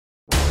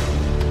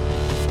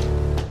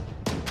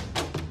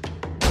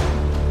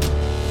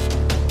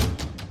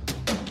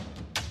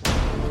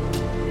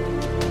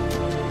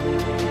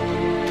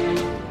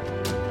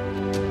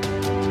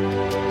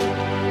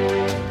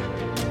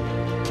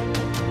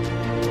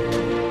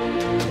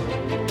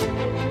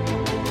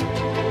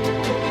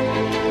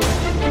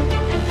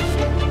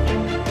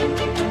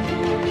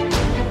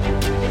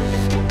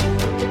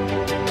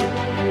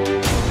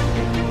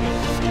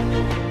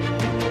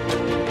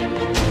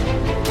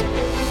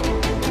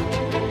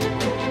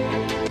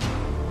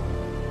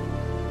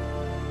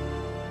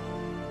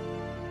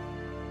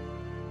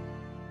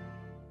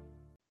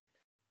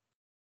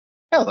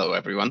Hello,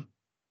 everyone.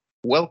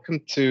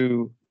 Welcome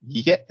to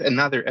yet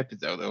another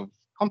episode of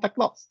Contact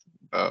Lost,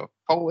 a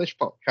Polish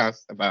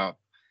podcast about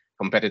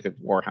competitive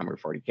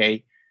Warhammer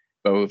 40k,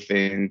 both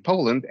in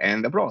Poland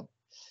and abroad.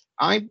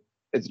 I'm,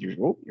 as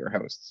usual, your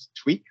host,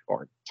 Tweak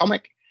or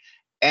Tomek,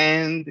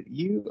 and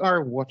you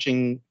are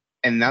watching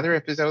another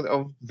episode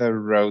of the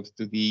Road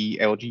to the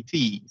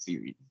LGT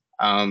series,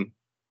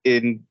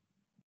 in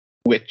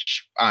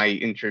which I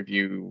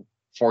interview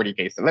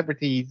 40k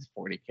celebrities,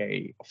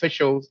 40k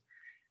officials,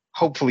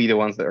 hopefully the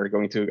ones that are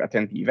going to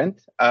attend the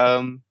event.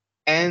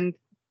 And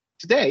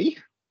today,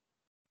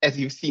 as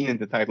you've seen in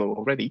the title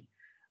already,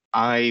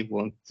 I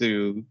want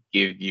to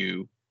give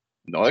you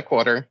not a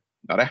quarter,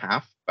 not a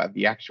half, but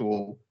the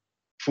actual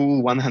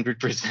full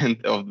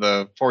 100% of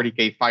the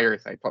 40k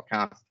Fireside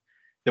podcast,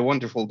 the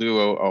wonderful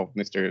duo of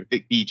Mr.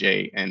 Vic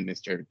BJ and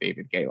Mr.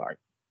 David Gaylard.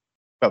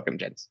 Welcome,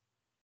 gents.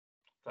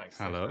 Thanks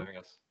for Hello. having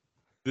us.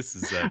 This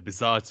is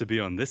bizarre to be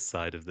on this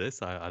side of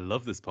this. I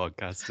love this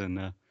podcast,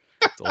 and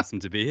it's awesome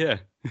to be here.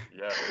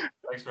 Yeah,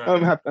 thanks for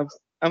I'm having us.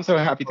 I'm so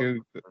happy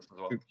to This as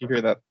well. hear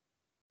that.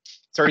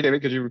 Sorry,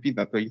 David, could you repeat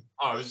that, please?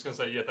 Oh, I was just going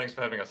to say, yeah, thanks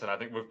for having us. And I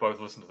think we've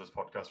both listened to this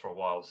podcast for a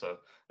while, so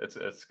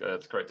it's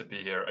great to be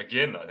here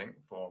again. I think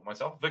for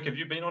myself, Vic, have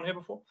you been on here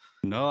before?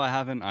 No, I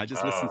haven't. I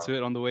just listened to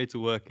it on the way to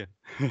work.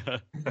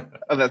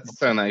 Oh, that's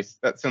so nice.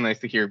 That's so nice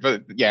to hear.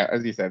 But yeah,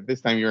 as you said,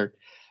 this time you're,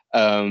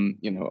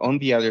 on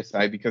the other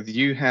side because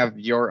you have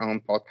your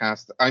own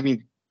podcast. I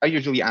mean, I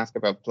usually ask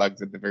about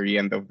plugs at the very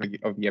end of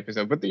the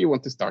episode, but do you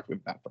want to start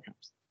with that,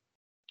 perhaps?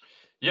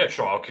 Yeah,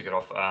 sure. I'll kick it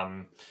off.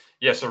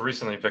 So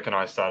recently Vic and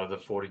I started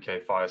the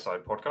 40k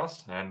Fireside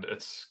podcast, and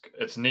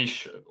its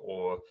niche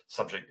or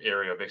subject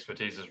area of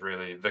expertise is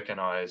really Vic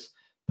and I's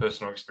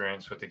personal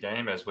experience with the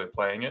game as we're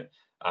playing it,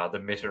 the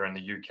meta in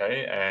the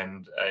UK,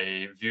 and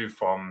a view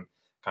from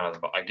kind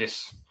of, I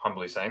guess,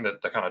 humbly saying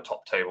that the kind of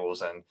top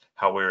tables and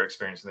how we're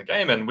experiencing the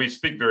game. And we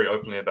speak very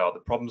openly about the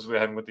problems we're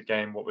having with the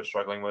game, what we're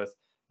struggling with,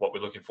 what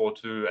we're looking forward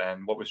to,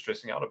 and what we're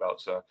stressing out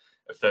about. So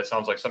if that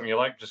sounds like something you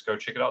like, just go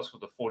check it out. It's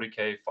called the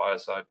 40k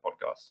Fireside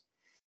podcast.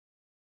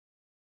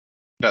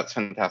 That's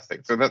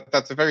fantastic. So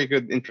that's a very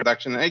good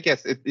introduction. I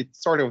guess it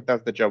sort of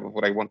does the job of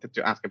what I wanted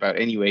to ask about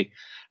anyway.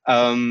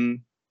 To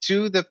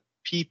the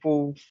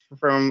people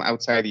from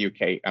outside the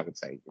UK, I would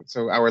say.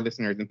 So our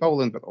listeners in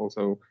Poland, but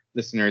also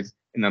listeners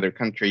in other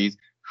countries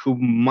who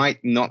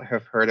might not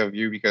have heard of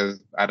you because,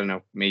 I don't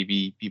know,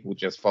 maybe people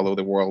just follow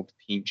the World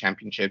Team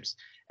Championships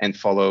and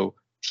follow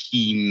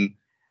team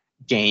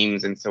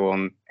games and so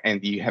on,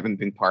 and you haven't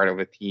been part of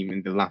a team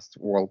in the last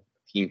World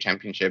Team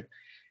Championship.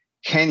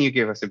 Can you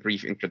give us a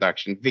brief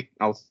introduction? Vic,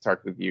 I'll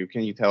start with you.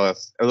 Can you tell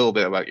us a little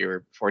bit about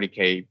your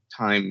 40k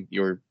time,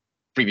 your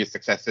previous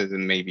successes,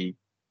 and maybe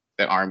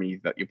the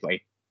armies that you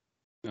play?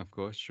 Of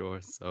course, sure.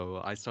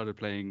 So I started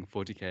playing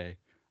 40k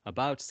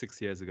about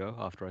 6 years ago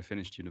after I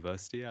finished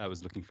university. I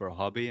was looking for a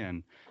hobby,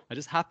 and I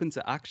just happened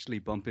to actually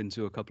bump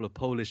into a couple of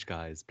Polish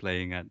guys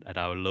playing at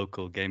our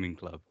local gaming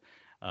club.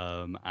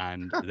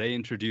 And they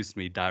introduced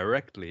me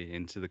directly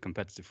into the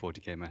competitive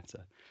 40k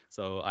meta.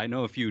 So I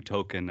know a few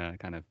token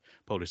kind of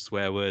Polish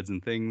swear words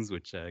and things,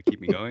 which keep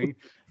me going.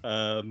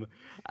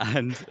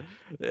 And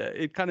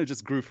it kind of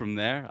just grew from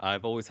there.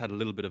 I've always had a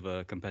little bit of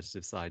a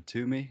competitive side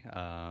to me.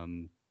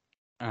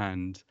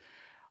 And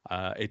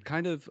it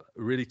kind of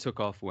really took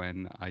off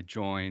when I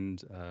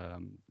joined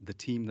the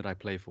team that I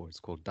play for. It's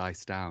called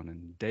Dice Down,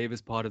 and Dave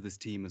is part of this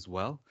team as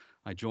well.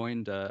 I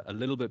joined a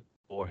little bit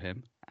before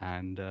him,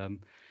 and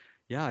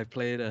yeah, I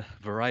played a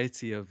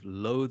variety of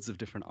loads of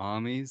different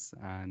armies,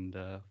 and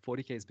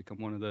 40k has become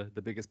one of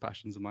the biggest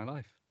passions of my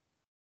life.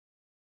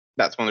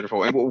 That's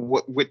wonderful. And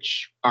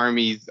which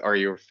armies are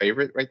your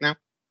favorite right now?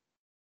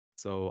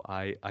 So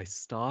I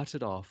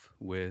started off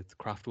with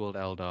Craftworld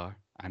Eldar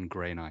and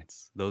Grey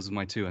Knights. Those are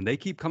my two, and they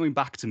keep coming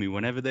back to me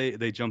whenever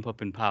they jump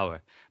up in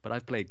power. But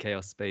I've played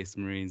Chaos Space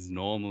Marines,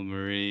 normal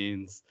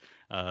Marines,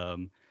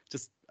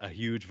 just a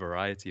huge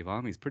variety of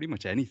armies, pretty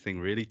much anything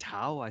really.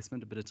 Tau, I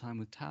spent a bit of time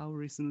with Tau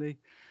recently.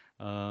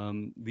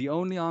 The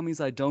only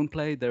armies I don't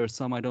play, there are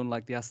some I don't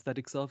like the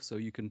aesthetics of, so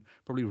you can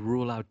probably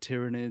rule out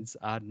Tyranids,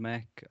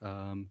 Admech,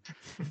 and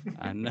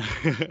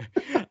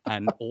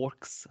and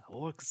orcs.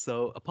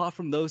 So apart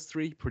from those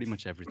three, pretty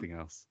much everything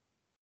else.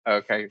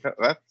 Okay,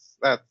 that's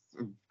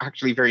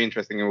actually very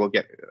interesting, and we'll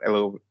get a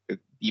little bit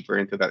deeper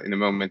into that in a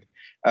moment.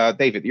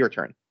 David, your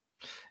turn.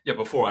 Yeah,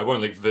 before I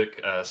won't let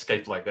Vic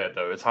escape like that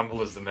though. As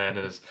humble as the man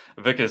is,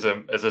 Vic is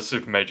a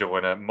super major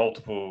winner,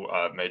 multiple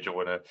major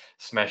winner,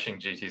 smashing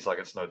GTs like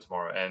it's no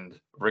tomorrow. And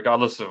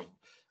regardless of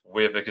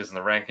where Vic is in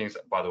the rankings,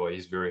 by the way,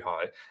 he's very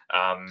high.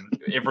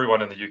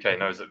 Everyone in the UK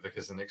knows that Vic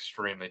is an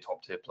extremely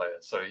top tier player.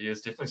 So he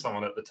is definitely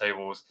someone at the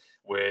tables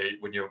where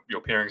when your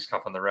pairings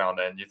come in the round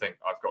and you think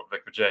I've got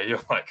Vic Vijay, you're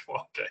like,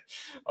 well, okay,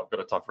 I've got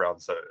a tough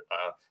round. So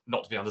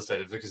not to be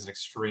understated, Vic is an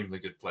extremely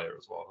good player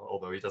as well,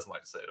 although he doesn't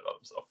like to say it about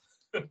himself.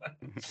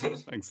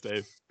 Thanks,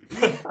 Dave.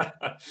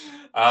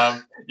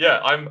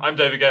 I'm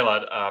David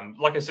Gaylard.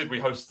 Like I said, we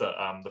host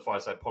the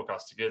Fireside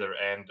podcast together,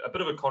 and a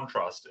bit of a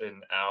contrast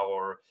in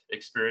our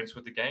experience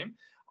with the game.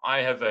 I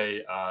have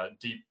a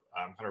deep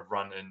kind of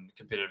run in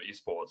competitive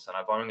esports, and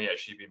I've only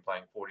actually been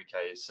playing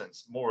 40k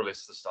since more or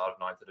less the start of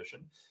 9th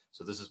edition.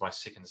 So this is my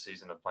second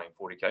season of playing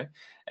 40k,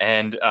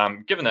 and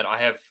given that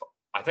I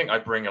think I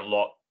bring a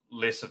lot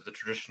less of the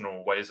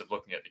traditional ways of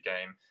looking at the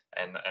game,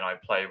 and I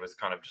play with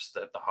kind of just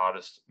the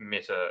hardest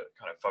meta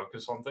kind of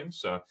focus on things.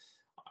 So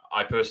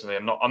I personally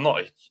am not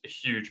a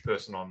huge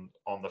person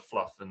on the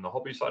fluff and the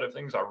hobby side of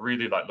things. I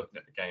really like looking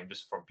at the game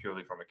just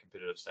purely from a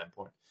competitive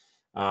standpoint.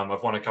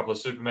 I've won a couple of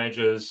super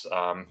majors,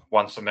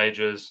 won some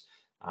majors.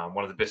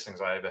 One of the best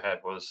things I ever had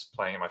was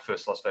playing in my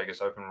first Las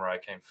Vegas Open, where I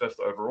came 5th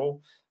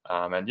overall.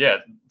 And yeah,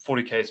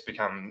 40k has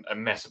become a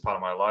massive part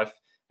of my life,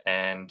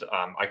 and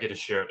I get to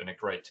share it in a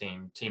great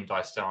team, Team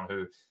Dice Down,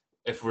 who,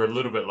 if we're a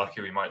little bit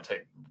lucky, we might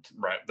take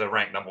the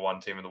ranked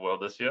 #1 team in the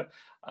world this year.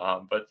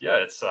 But yeah,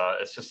 it's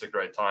just a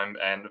great time,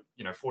 and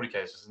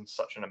 40k is in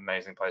such an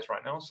amazing place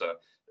right now. So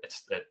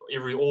it's that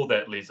all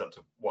that leads up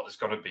to what is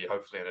going to be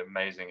hopefully an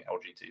amazing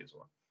LGT as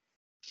well.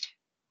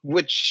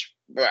 Which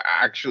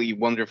actually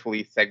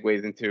wonderfully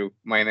segues into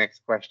my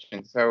next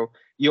question. So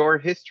your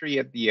history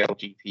at the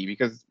LGT,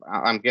 because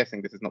I'm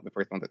guessing this is not the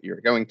first one that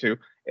you're going to.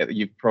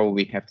 You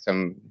probably have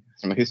some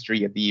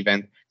history at the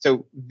event.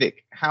 So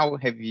Vic, how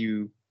have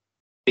you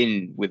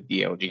been with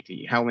the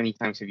LGT? How many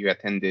times have you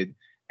attended,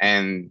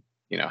 and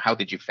how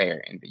did you fare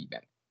in the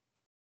event?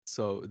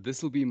 So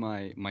this will be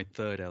my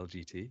third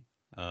LGT.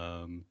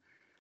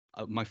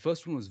 My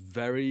first one was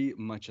very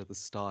much at the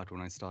start when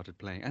I started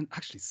playing, and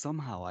actually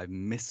somehow I've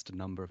missed a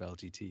number of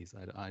LGTs.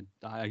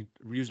 I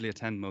usually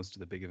attend most of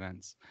the big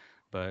events,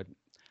 but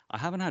I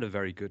haven't had a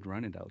very good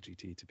run at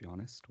LGT, to be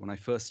honest. When I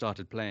first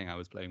started playing, I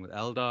was playing with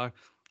Eldar.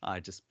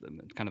 I just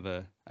kind of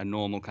a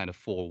normal kind of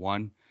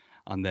 4-1,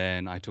 and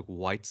then I took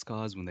White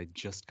Scars when they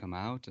just come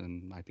out,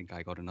 and I think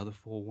I got another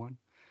 4-1.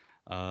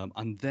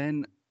 And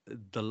then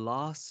the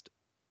last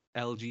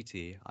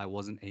LGT I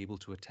wasn't able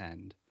to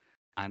attend,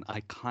 and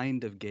I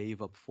kind of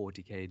gave up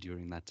 40k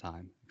during that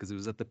time because it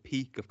was at the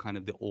peak of kind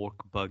of the orc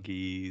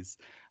buggies,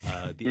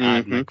 the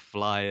AdMech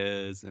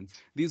flyers, and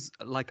these,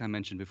 like I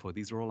mentioned before,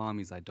 these are all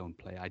armies I don't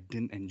play. I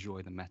didn't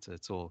enjoy the meta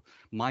at all.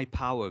 My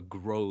power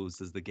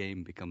grows as the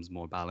game becomes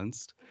more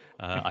balanced.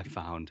 I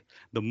found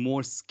the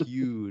more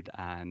skewed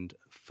and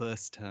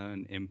first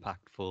turn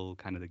impactful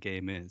kind of the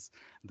game is,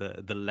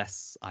 the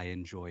less I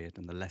enjoy it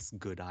and the less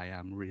good I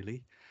am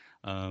really.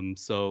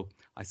 So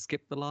I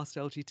skipped the last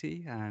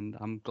LGT, and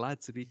I'm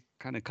glad to be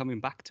kind of coming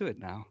back to it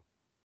now.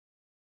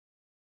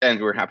 And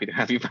we're happy to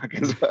have you back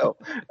as well.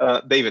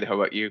 David, how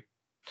about you?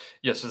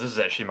 Yeah, so this is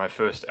actually my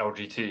first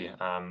LGT.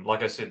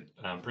 Like I said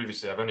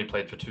previously, I've only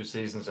played for 2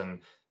 seasons, and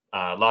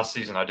last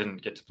season I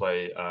didn't get to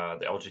play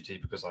the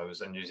LGT because I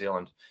was in New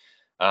Zealand.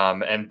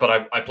 But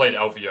I played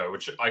LVO,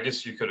 which I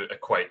guess you could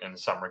equate in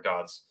some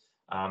regards.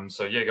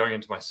 So yeah, going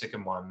into my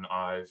second one,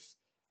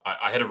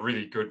 I had a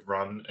really good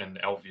run in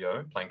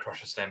LVO, playing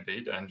Crusher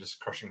Stampede and just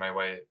crushing my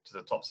way to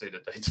the top seed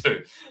at day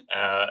 2.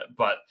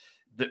 But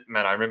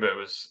man, I remember it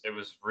was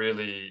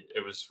really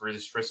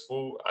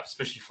stressful,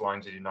 especially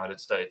flying to the United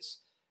States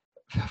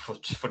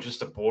for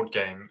just a board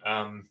game.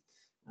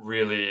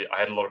 Really, I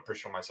had a lot of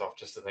pressure on myself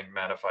just to think,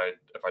 man, if I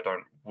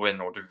don't win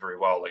or do very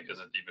well, like, is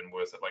it even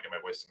worth it? Like, am I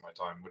wasting my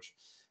time? Which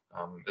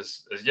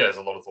there's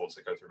a lot of thoughts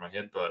that go through my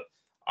head. But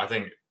I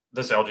think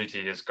this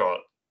LGT has got,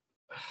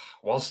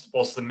 whilst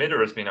the meta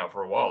has been out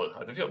for a while,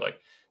 I feel like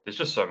there's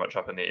just so much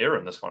up in the air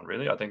in this one.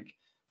 Really, I think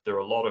there are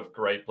a lot of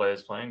great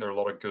players playing. There are a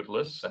lot of good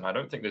lists, and I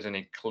don't think there's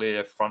any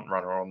clear front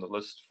runner on the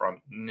list front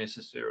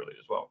necessarily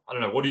as well. I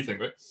don't know. What do you think,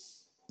 Vic?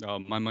 Oh,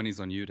 my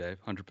money's on you, Dave.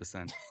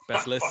 100%.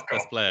 Best list,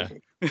 best player.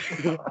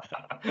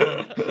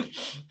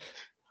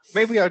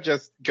 Maybe I'll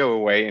just go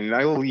away and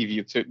I'll leave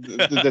you to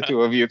the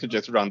two of you to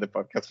just run the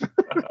podcast.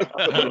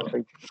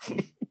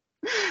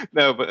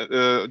 No,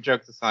 but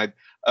jokes aside,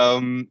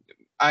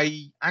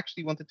 I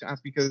actually wanted to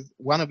ask, because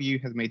one of you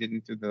has made it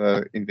into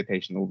the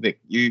invitational. Vic,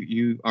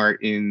 you are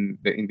in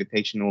the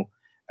invitational.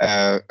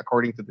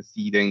 According to the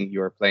seeding,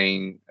 you are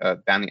playing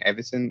Danny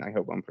Evison. I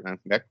hope I'm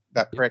pronouncing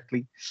that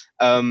correctly.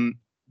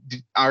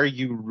 Are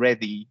you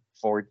ready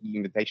for the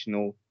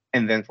invitational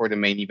and then for the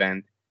main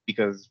event?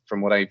 Because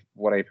from what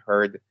I've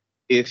heard,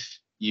 if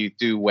you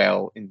do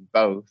well in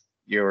both,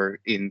 you're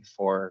in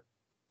for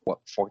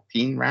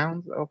 14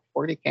 rounds of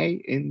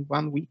 40k in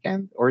one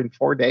weekend or in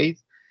 4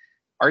 days.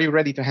 Are you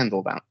ready to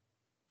handle that?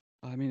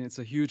 I mean, it's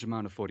a huge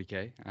amount of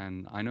 40k,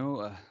 and I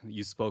know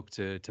you spoke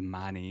to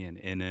Manny and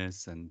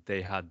Innes, and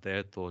they had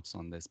their thoughts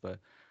on this, but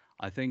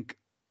I think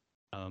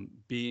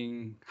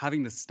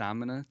having the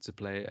stamina to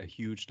play a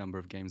huge number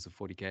of games of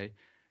 40k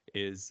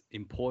is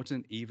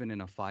important, even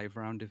in a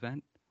 5-round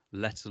event,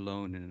 let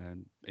alone in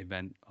an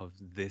event of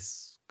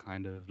this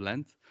kind of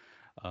length.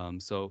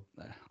 So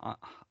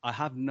I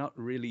have not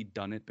really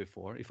done it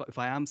before. If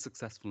I am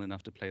successful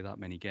enough to play that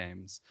many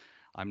games,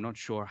 I'm not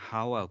sure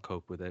how I'll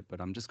cope with it,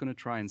 but I'm just going to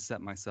try and set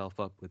myself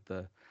up with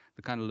the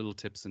kind of little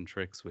tips and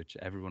tricks which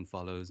everyone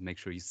follows. Make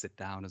sure you sit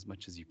down as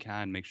much as you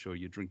can. Make sure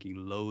you're drinking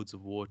loads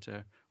of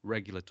water,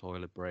 regular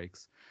toilet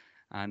breaks.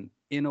 And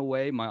in a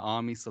way, my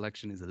army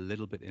selection is a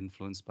little bit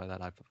influenced by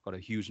that. I've got a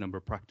huge number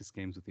of practice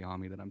games with the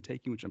army that I'm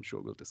taking, which I'm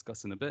sure we'll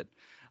discuss in a bit.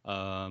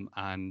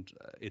 And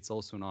it's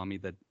also an army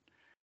that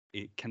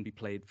it can be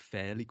played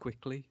fairly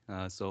quickly.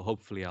 So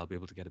hopefully I'll be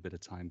able to get a bit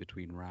of time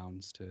between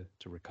rounds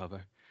to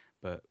recover.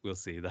 But we'll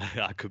see. That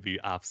I could be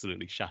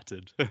absolutely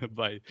shattered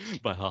by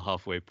her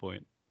halfway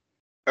point.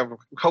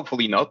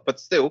 Hopefully not, but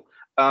still.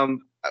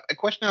 A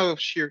question out of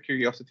sheer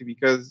curiosity,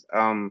 because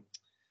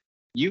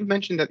you've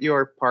mentioned that you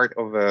are part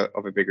of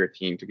a bigger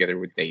team together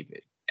with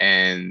David,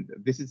 and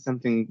this is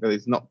something that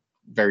is not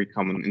very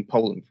common in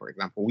Poland. For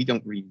example, we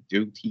don't really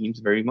do teams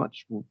very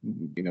much.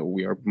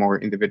 We are more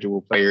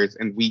individual players,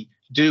 and we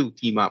do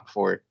team up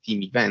for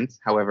team events.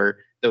 However,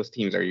 those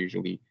teams are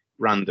usually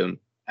random,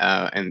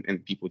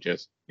 and people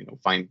just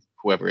find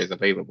whoever is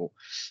available.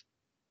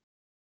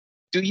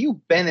 Do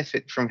you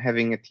benefit from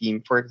having a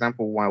team, for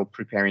example, while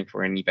preparing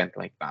for an event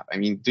like that? I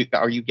mean,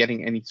 are you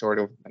getting any sort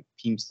of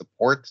team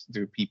support?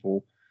 Do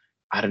people,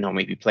 I don't know,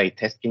 maybe play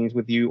test games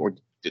with you, or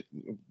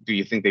do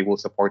you think they will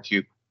support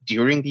you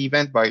during the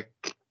event by,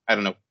 I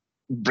don't know,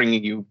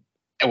 bringing you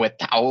a wet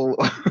towel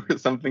or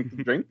something to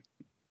drink?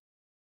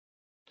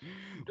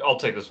 I'll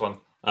take this one.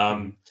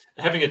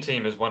 Having a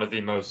team is one of the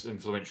most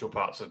influential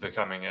parts of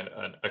becoming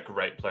a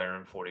great player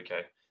in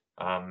 40K.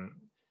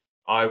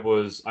 I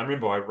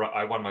remember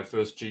I won my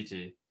first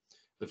GT,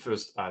 I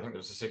think it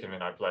was the second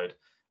event I played.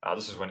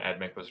 This is when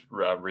AdMech was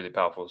really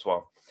powerful as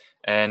well.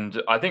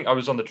 And I think I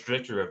was on the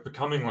trajectory of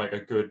becoming like a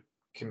good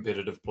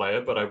competitive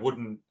player, but I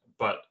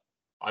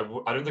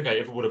don't think I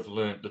ever would have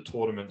learned the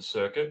tournament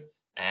circuit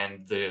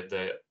and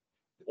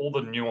all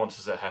the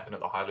nuances that happen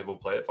at the high level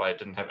play if I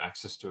didn't have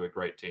access to a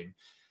great team.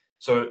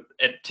 So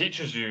it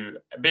teaches you,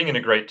 being in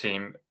a great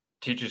team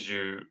teaches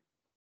you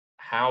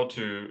how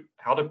to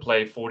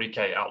play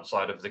 40K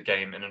outside of the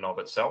game in and of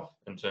itself,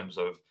 in terms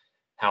of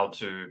how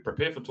to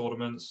prepare for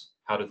tournaments,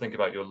 how to think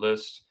about your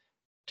list,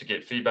 to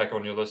get feedback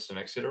on your list, and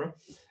etc.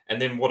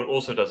 And then what it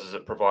also does is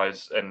it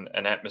provides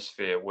an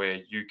atmosphere where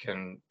you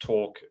can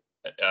talk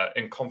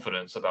in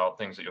confidence about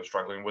things that you're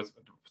struggling with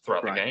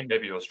throughout the game.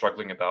 Maybe you're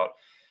struggling about,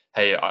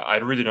 hey, I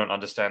really don't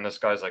understand this,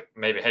 guys. Like,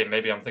 maybe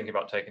I'm thinking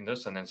about taking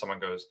this, and then someone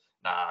goes,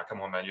 nah, come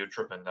on, man, you're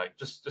tripping. Like,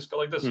 just go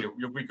like this.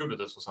 You'll be good at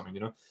this or something,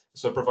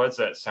 So it provides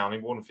that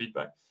sounding board and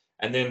feedback.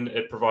 And then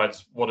it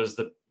provides what is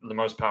the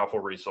most powerful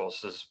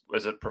resource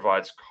is it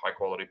provides high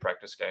quality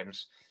practice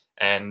games.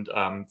 And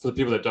for the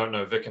people that don't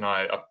know, Vic and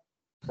I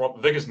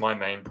Vic is my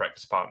main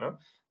practice partner,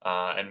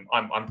 and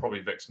I'm probably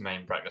Vic's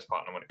main practice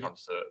partner when it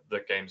comes to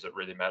the games that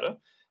really matter.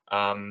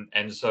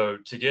 And so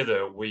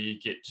together we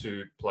get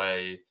to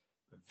play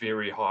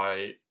very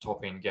high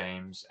top end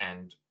games,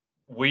 and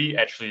we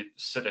actually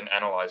sit and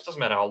analyze. Doesn't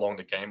matter how long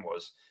the game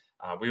was.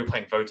 We were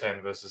playing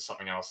Votann versus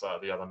something else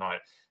the other night,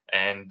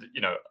 and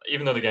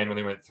even though the game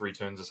only went 3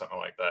 turns or something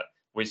like that,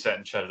 we sat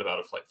and chatted about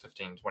it for like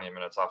 15-20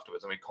 minutes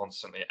afterwards, and we're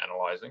constantly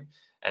analyzing.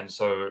 And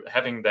so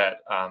having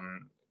that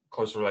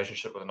close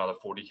relationship with another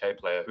 40K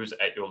player who's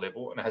at your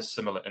level and has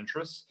similar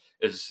interests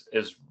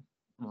is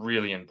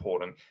really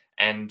important.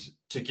 And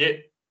to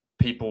get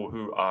people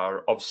who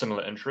are of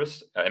similar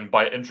interest, and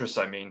by interest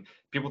I mean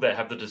people that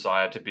have the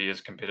desire to be as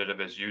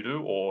competitive as you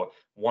do, or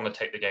want to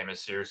take the game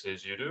as seriously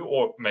as you do,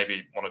 or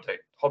maybe want to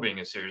take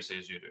hobbying as seriously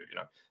as you do,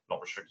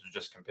 not restricted to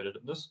just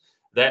competitiveness.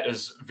 That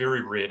is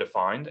very rare to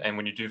find, and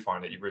when you do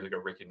find it, you really got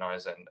to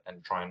recognize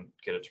and try and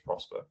get it to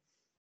prosper.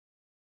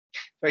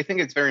 So I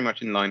think it's very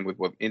much in line with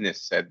what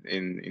Innes said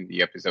in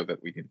the episode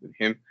that we did with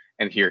him.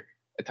 And here,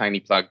 a tiny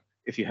plug.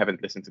 If you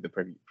haven't listened to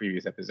the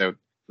previous episode,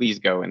 please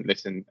go and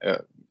listen.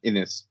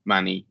 Innes,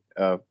 Manny,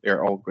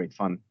 they're all great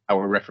fun.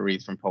 Our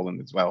referees from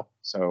Poland as well.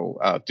 So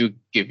do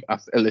give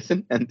us a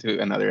listen and to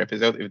another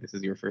episode if this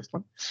is your first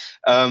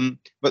one.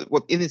 But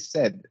what Innes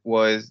said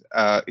was,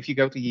 if you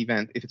go to the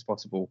event, if it's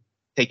possible,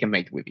 take a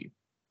mate with you.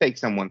 Take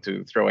someone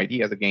to throw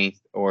ideas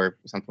against or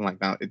something like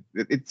that.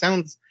 It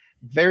sounds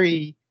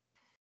very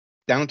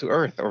down to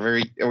earth or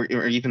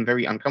even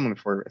very uncommon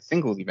for a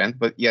singles event,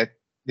 but yet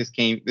this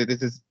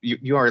is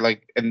you are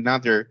like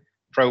another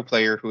pro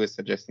player who is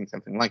suggesting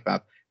something like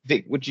that.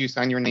 Vic, would you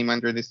sign your name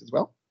under this as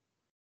well?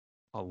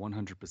 Oh,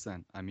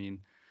 100%. I mean,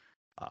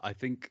 I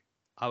think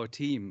our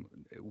team,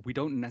 we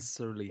don't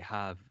necessarily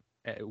have,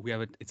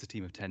 it's a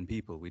team of 10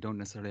 people. We don't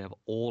necessarily have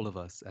all of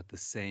us at the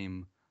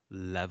same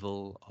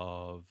level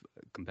of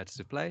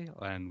competitive play,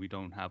 and we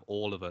don't have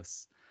all of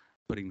us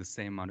putting the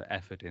same amount of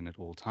effort in at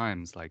all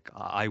times. Like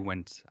I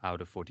went out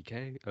of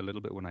 40K a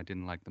little bit when I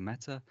didn't like the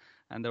meta,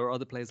 and there are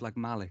other players like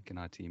Malik in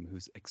our team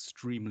who's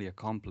extremely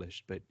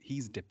accomplished, but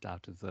he's dipped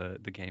out of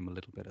the game a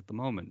little bit at the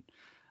moment.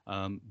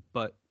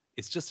 But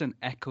it's just an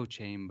echo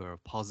chamber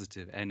of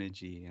positive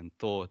energy and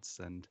thoughts.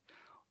 And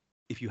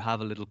if you have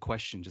a little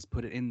question, just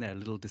put it in there, a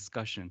little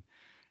discussion.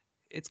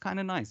 It's kind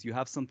of nice. You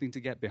have something to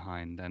get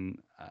behind. And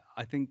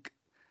I think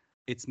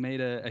it's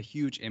made a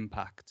huge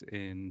impact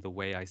in the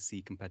way I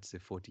see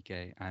competitive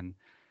 40K. And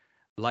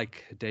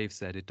like Dave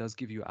said, it does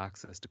give you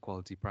access to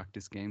quality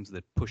practice games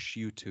that push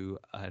you to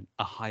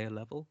a higher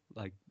level,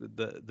 like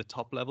the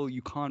top level.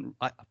 You can't.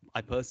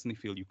 I personally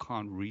feel you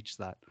can't reach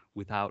that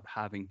without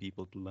having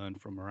people to learn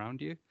from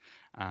around you,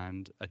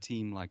 and a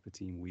team like the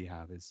team we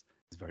have is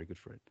very good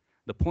for it.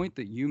 The point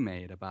that you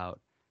made about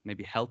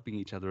maybe helping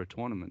each other at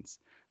tournaments,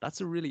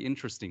 that's a really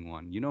interesting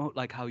one. You know,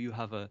 like how you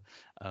have a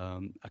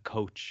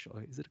coach,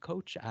 or is it a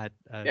coach at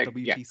Yeah, yeah, correct.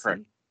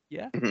 WTC?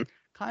 Yeah, Mhm.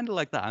 kind of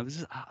like that.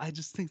 I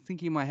just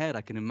thinking in my head,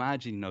 I can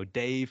imagine,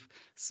 Dave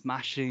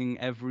smashing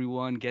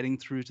everyone, getting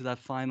through to that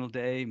final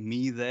day,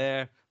 me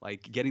there,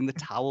 like getting the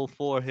towel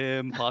for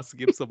him,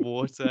 passing him some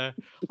water.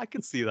 I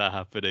could see that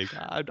happening.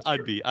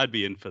 I'd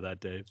be in for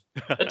that, Dave.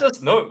 It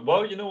does no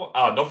well,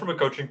 not from a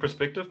coaching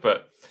perspective,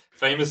 but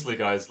famously,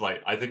 guys,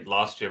 like I think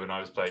last year when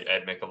I was playing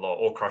AdMech a lot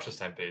or Crusher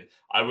Stampede,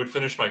 I would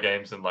finish my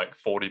games in like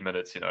 40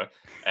 minutes,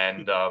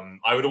 and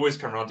I would always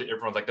come around to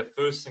everyone. Like the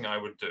first thing I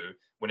would do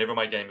whenever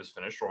my game is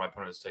finished or my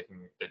opponent is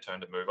taking their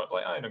turn to move, I'd be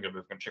like, I'm gonna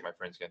move, I'm gonna check my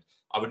friends again.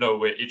 I would know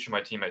where each of my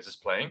teammates is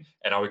playing,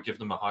 and I would give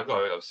them a hug.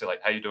 I would say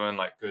like, how you doing?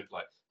 Like good.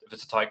 Like if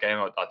it's a tight game,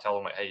 I'd tell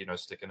them like, hey,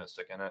 stick in it,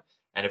 stick in it.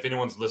 And if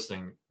anyone's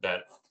listening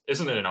that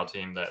isn't it in our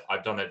team, that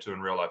I've done that to in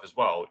real life as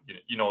well.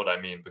 You know what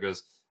I mean?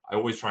 Because I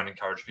always try and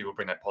encourage people,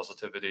 bring that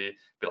positivity,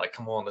 be like,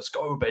 come on, let's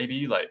go,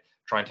 baby. Like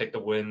try and take the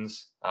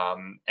wins.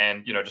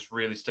 And just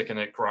really stick in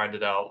it, grind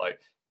it out, like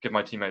give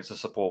my teammates the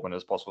support when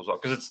it's possible as well.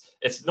 Because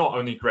it's not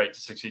only great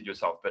to succeed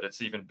yourself, but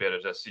it's even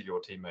better to see your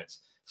teammates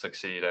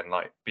succeed and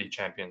like be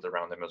champions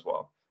around them as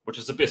well, which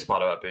is the best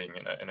part about being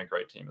in a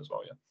great team as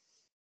well. Yeah.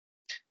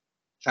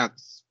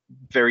 Sounds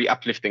very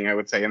uplifting, I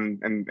would say,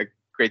 and a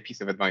great piece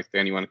of advice to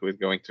anyone who is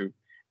going to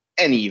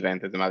any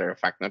event, as a matter of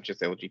fact, not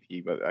just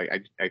LGT, but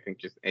I think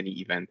just any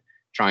event.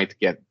 Try to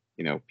get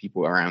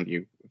people around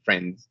you,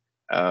 friends,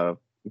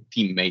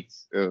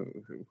 teammates,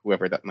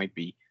 whoever that might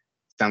be.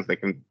 Sounds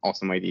like an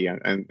awesome idea,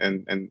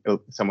 and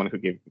someone who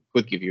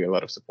could give you a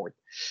lot of support.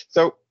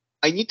 So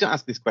I need to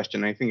ask this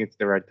question. I think it's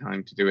the right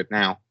time to do it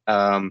now.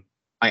 I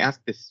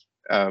asked this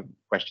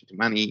question to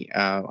Manny.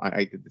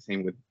 I did the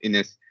same with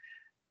Ines.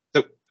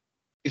 So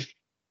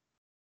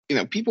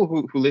if people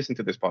who listen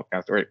to this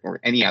podcast or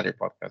any other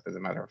podcast, as a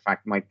matter of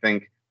fact, might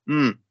think,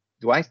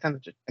 do I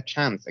stand a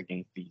chance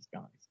against these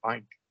guys?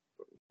 Like,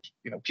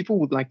 people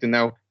would like to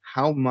know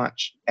how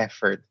much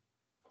effort,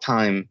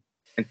 time,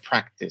 and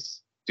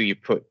practice do you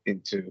put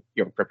into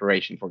your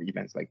preparation for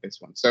events like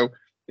this one. So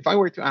if I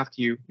were to ask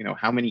you,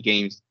 how many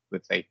games,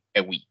 let's say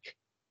a week,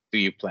 do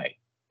you play?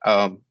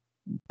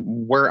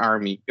 Where are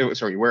we?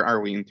 Where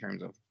are we in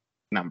terms of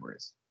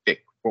numbers?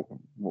 Vic,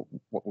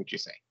 what would you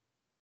say?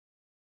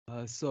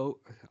 So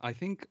I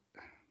think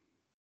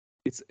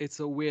it's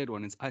a weird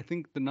one. I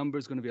think the number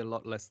is going to be a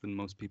lot less than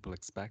most people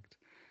expect.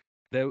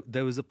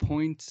 There was a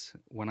point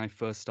when I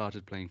first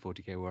started playing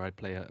 40K where I'd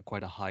play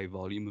quite a high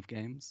volume of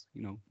games,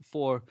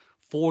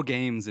 four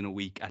games in a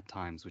week at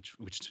times, which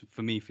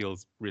for me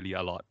feels really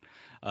a lot.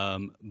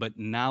 But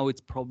now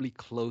it's probably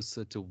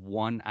closer to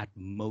one at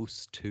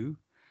most two,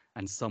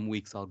 and some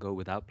weeks I'll go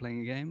without playing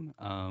a game.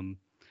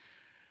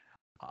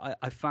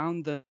 I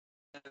found that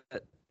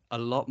a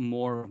lot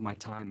more of my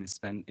time is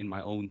spent in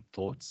my own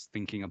thoughts,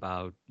 thinking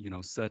about,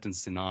 certain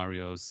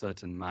scenarios,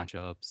 certain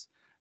matchups.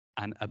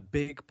 And a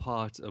big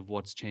part of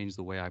what's changed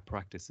the way I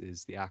practice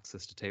is the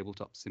access to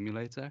Tabletop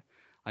Simulator.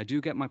 I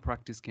do get my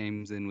practice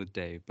games in with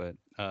Dave, but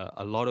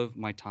a lot of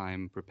my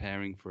time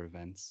preparing for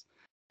events,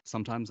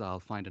 sometimes I'll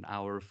find an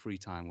hour of free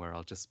time where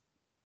I'll just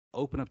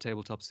open up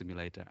Tabletop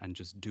Simulator and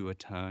just do a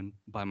turn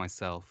by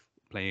myself,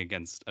 playing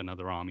against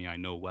another army I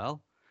know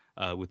well,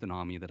 with an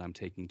army that I'm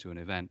taking to an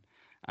event.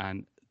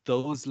 And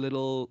those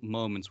little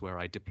moments where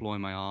I deploy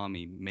my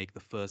army, make the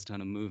first turn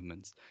of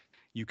movements,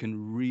 you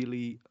can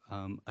really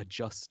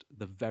adjust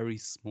the very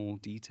small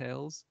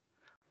details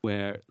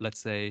where, let's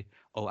say,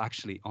 oh,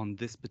 actually, on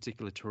this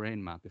particular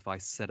terrain map, if I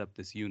set up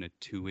this unit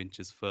 2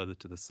 inches further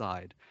to the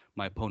side,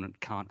 my opponent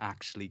can't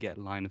actually get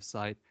line of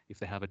sight if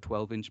they have a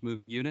 12-inch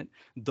move unit.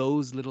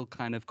 Those little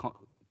kind of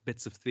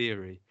bits of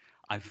theory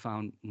I've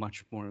found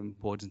much more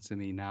important to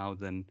me now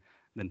than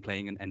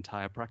playing an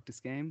entire practice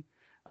game.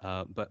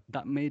 But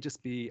that may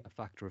just be a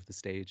factor of the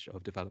stage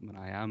of development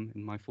I am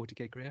in my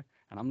 40K career.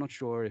 And I'm not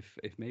sure if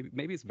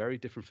maybe it's very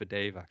different for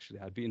Dave, actually.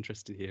 I'd be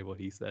interested to hear what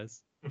he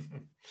says.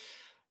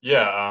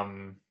 Yeah,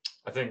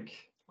 I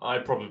think I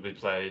probably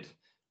played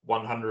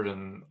 100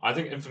 and I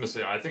think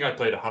infamously, I think I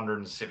played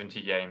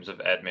 170 games of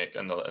AdMech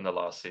in the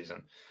last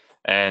season,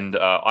 and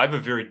I have a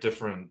very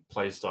different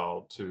play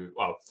style to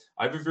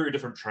I have a very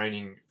different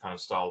training kind of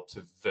style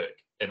to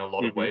Vic in a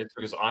lot of ways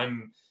because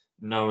I'm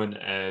known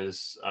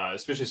as,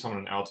 especially someone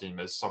in our team,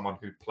 as someone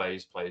who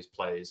plays,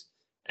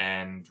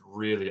 and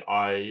really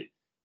I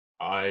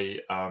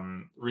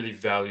really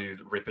value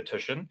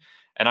repetition,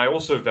 and I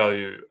also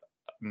value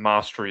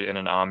mastery in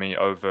an army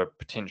over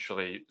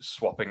potentially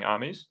swapping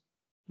armies.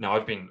 Now,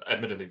 I've been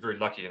admittedly very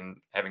lucky in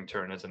having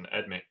Tyranids and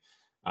Admech,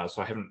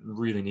 so I haven't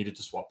really needed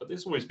to swap, but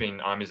there's always been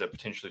armies that are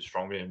potentially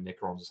stronger in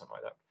Necrons or something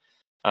like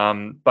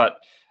that. But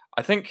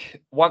I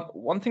think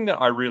one thing that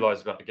I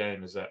realized about the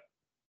game is that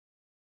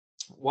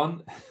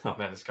One, oh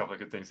man, there's a couple of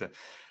good things there.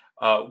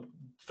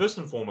 First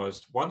and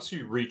foremost, once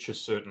you reach a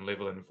certain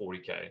level in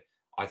 40K,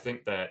 I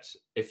think that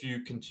if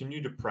you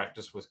continue to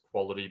practice with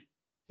quality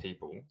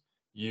people,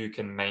 you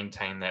can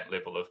maintain that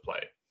level of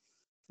play.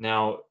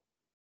 Now,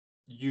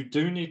 you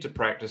do need to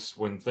practice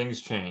when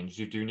things change.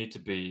 You do need to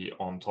be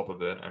on top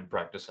of it and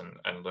practice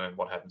and learn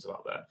what happens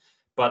about that.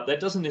 But that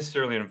doesn't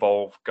necessarily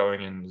involve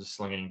going and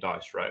slinging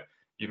dice, right?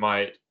 You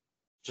might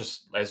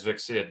just, as Vic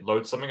said,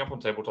 load something up on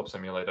Tabletop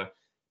Simulator,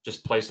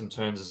 just play some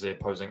turns as the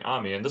opposing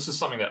army. And this is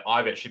something that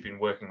I've actually been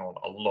working on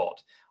a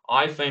lot.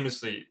 I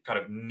famously kind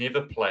of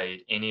never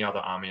played any other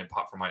army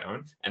apart from my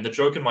own. And the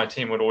joke in my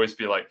team would always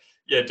be like,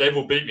 yeah, Dave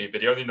will beat me,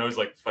 but he only knows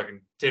like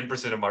fucking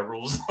 10% of my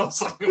rules or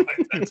something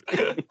like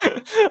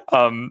that.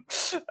 And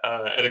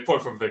a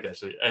quote from Vic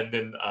actually. And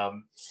then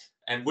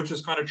and which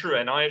is kind of true.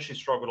 And I actually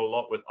struggled a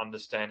lot with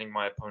understanding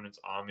my opponent's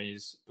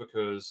armies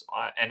because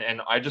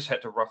I just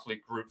had to roughly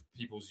group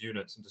people's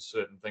units into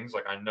certain things.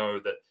 Like I know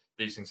that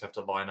these things have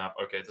to line up.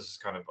 Okay, this is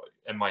kind of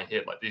in my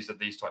head, like these are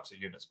these types of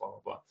units, blah, blah,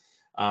 blah.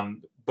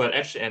 But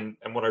actually,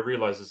 and what I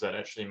realized is that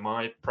actually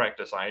my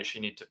practice, I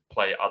actually need to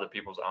play other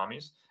people's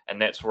armies. And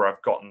that's where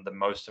I've gotten the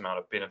most amount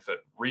of benefit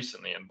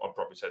recently, and I'll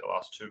probably say the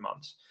last 2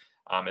 months,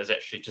 is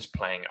actually just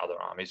playing other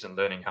armies and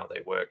learning how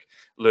they work,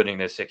 learning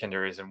their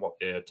secondaries and what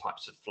their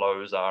types of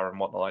flows are and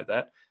whatnot like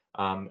that.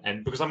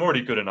 And because I'm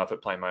already good enough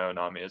at playing my own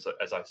army as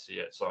I see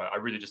it, so I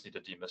really just need to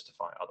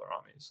demystify other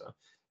armies. So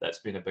that's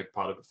been a big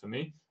part of it for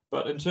me.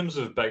 But in terms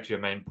of, back to your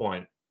main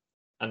point,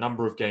 a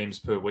number of games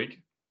per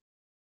week.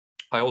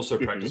 I also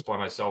practice by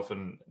myself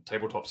in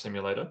Tabletop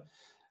Simulator.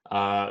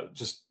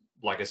 Just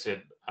like I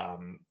said,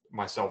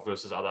 myself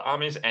versus other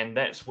armies. And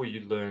that's where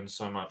you learn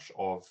so much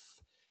of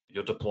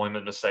your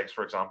deployment mistakes,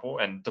 for example.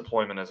 And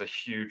deployment is a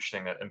huge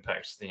thing that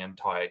impacts the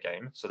entire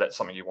game. So that's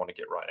something you want to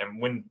get right. And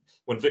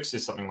when Vic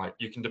says something like,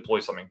 you can deploy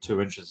something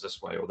 2 inches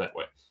this way or that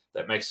way,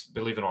 that makes,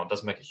 believe it or not,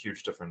 does make a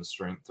huge difference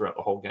throughout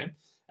the whole game.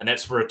 And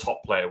that's where a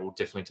top player will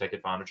definitely take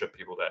advantage of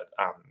people that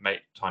make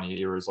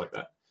tiny errors like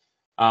that.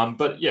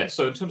 But yeah,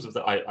 so in terms of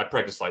that, I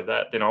practice like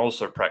that. Then I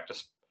also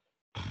practice,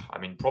 I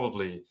mean,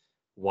 probably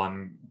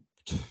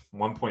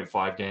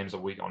 1.5 games a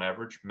week on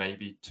average,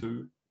 maybe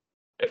 2.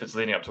 If it's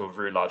leading up to a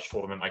very large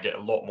tournament, I get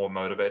a lot more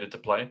motivated to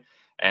play.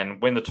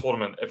 And when the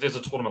tournament, if there's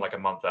a tournament like a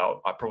month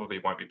out, I probably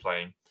won't be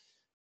playing,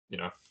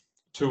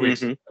 2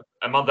 weeks,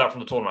 a month out from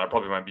the tournament, I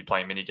probably won't be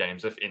playing many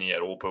games, if any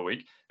at all, per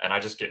week. And I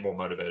just get more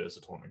motivated as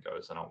the tournament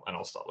goes, and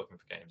I'll start looking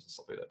for games and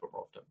stuff like that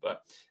more often.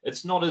 But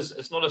it's not as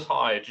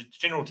high.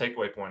 General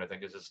takeaway point, I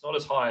think, is it's not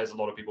as high as a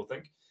lot of people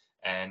think,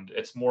 and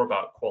it's more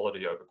about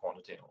quality over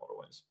quantity in a lot of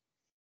ways.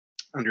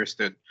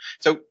 Understood.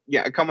 So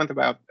yeah, a comment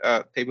about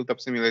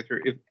Tabletop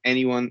Simulator. If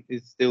anyone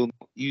is still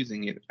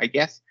using it, I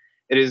guess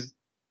it is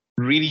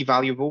really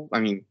valuable. I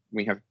mean,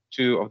 we have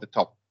 2 of the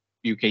top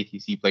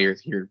UKTC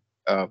players here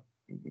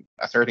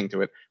asserting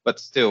to it, but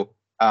still,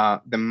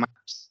 the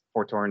maps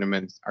for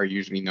tournaments are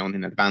usually known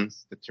in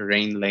advance. The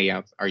terrain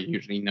layouts are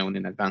usually known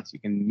in advance. You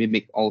can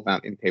mimic all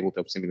that in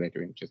Tabletop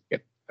Simulator and just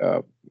get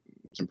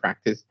some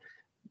practice.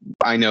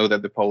 I know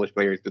that the Polish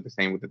players do the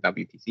same with the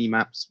WTC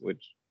maps,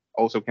 which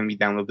also can be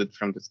downloaded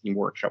from the Steam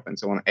Workshop and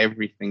so on.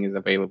 Everything is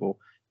available.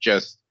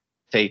 Just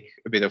take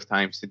a bit of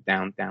time, sit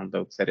down,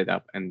 download, set it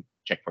up, and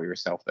check for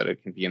yourself that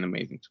it can be an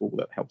amazing tool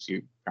that helps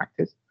you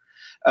practice.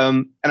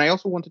 And I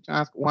also wanted to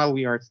ask, while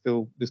we are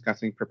still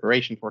discussing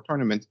preparation for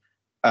tournaments,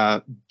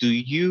 do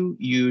you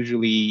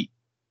usually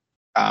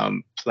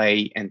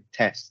play and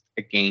test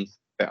against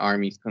the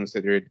armies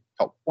considered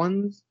top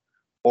ones,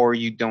 or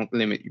you don't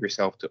limit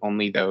yourself to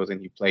only those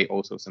and you play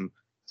also some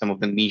of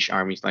the niche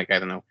armies like, I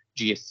don't know,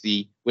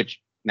 GSC,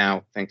 which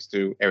now, thanks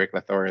to Eric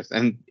Lathoris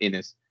and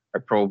Innes, are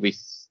probably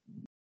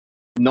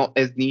not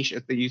as niche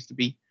as they used to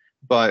be,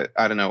 but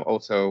I don't know,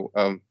 also,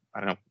 I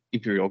don't know,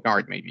 Imperial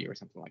Guard maybe or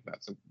something like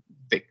that. So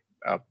Vic,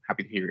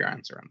 happy to hear your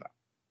answer on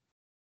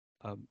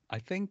that. I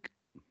think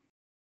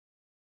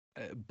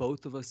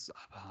both of us,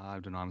 I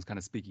don't know, I'm kind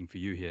of speaking for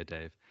you here,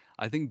 Dave.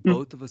 I think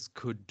both of us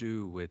could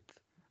do with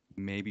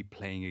maybe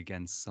playing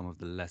against some of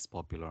the less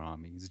popular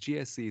armies.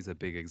 GSC is a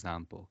big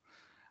example.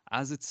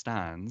 As it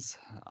stands,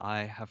 I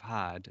have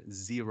had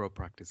 0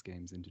 practice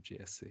games into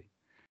GSC,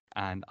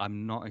 and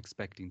I'm not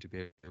expecting to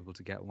be able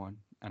to get one,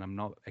 and I'm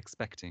not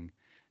expecting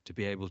to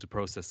be able to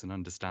process and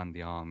understand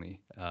the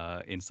army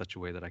in such a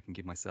way that I can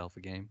give myself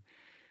a game.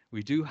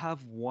 We do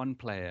have one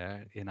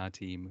player in our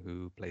team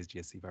who plays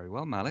GSC very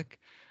well, Malik,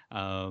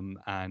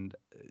 and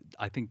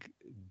I think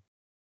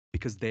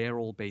because they're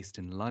all based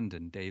in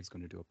London, Dave's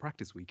going to do a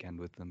practice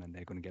weekend with them, and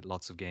they're going to get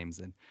lots of games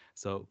in.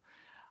 So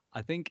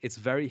I think it's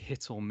very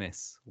hit or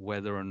miss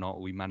whether or not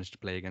we manage to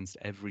play against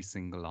every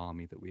single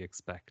army that we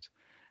expect.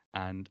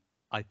 And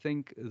I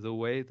think the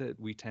way that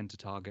we tend to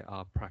target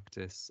our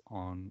practice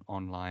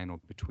online or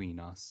between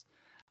us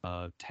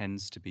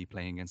tends to be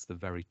playing against the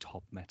very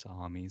top meta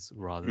armies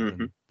rather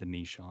than the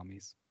niche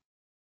armies.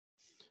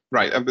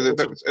 Right.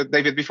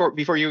 David,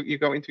 before you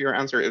go into your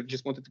answer, I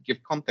just wanted to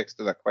give context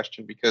to that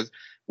question, because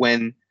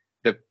when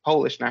the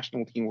Polish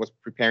national team was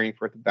preparing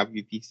for the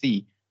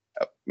WTC,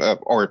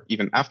 or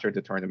even after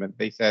the tournament,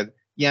 they said,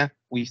 yeah,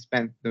 we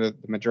spent the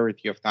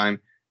majority of time,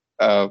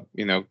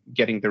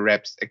 getting the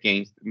reps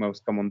against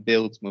most common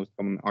builds, most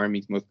common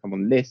armies, most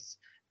common lists.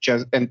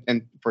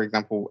 And for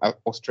example,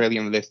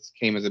 Australian lists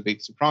came as a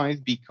big surprise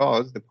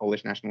because the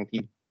Polish national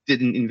team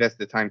didn't invest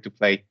the time to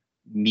play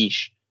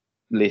niche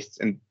lists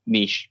and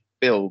niche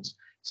builds.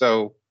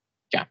 So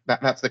yeah,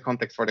 that's the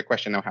context for the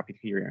question. I'm happy to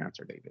hear your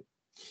answer, David.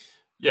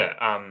 Yeah,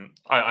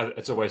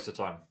 it's a waste of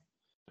time.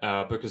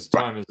 Because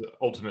time is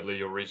ultimately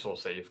your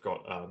resource that you've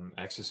got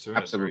access to, and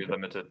Absolutely. it's very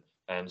limited.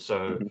 And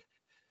so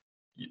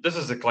this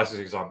is a classic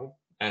example.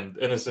 And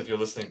Innes, if you're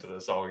listening to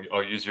this,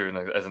 I'll use you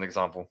as an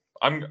example.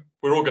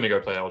 We're all going to go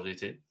play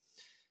LGT.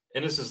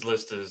 Innes's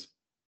list is,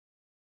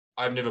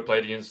 I've never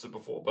played against it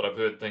before, but I've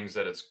heard things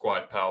that it's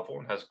quite powerful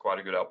and has quite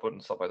a good output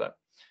and stuff like that.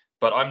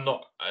 But I'm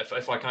not,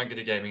 if I can't get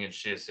a game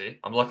against GSC,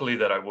 I'm luckily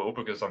that I will,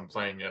 because I'm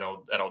playing at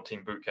our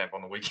team boot camp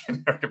on the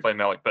weekend. I can play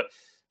Malik. But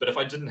if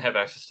I didn't have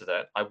access to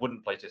that, I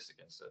wouldn't play test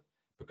against it,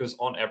 because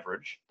on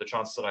average, the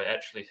chance that I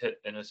actually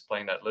hit Innes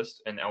playing that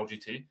list in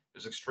LGT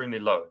is extremely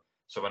low.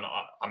 So when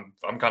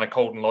I'm kind of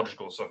cold and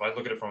logical. So if I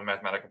look at it from a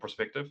mathematical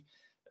perspective,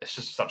 it's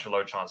just such a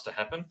low chance to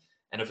happen.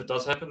 And if it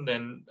does happen,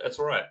 then it's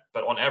all right.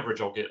 But on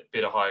average, I'll get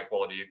better, higher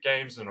quality of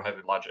games, and it'll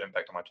have a larger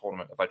impact on my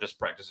tournament if I just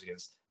practice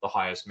against the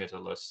highest meta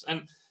lists.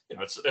 And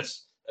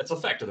it's a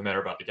fact of the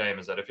matter about the game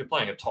is that if you're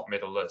playing a top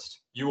meta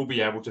list, you will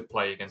be able to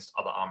play against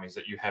other armies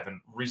that you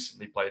haven't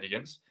recently played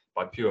against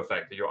by pure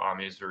fact that your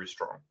army is very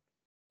strong.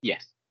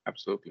 Yes,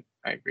 absolutely.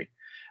 I agree.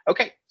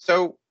 Okay,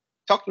 so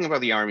talking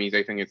about the armies,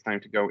 I think it's time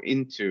to go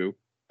into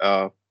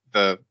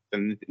the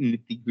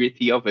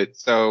nitty-gritty of it.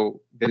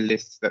 So the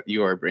lists that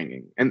you are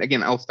bringing. And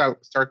again, I'll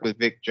start with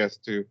Vic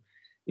just to,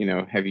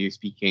 have you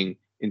speaking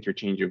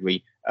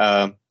interchangeably.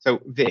 So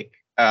Vic,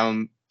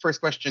 first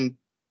question,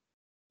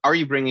 are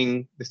you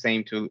bringing the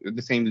same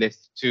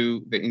list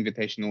to the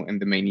invitational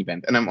and the main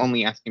event? And I'm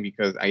only asking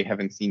because I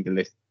haven't seen the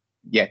list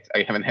yet.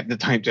 I haven't had the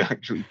time to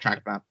actually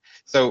track that.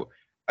 So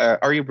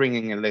are you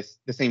bringing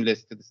the same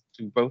list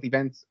to both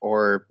events,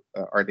 or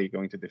are they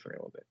going to differ a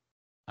little bit?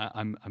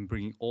 I'm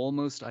bringing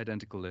almost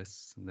identical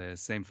lists. The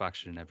same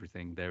faction and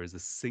everything. There is a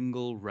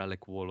single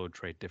relic warlord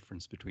trait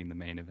difference between the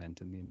main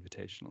event and the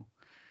invitational.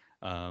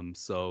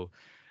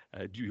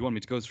 Do you want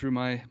me to go through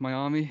my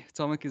army,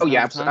 Tomek? Oh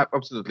yeah,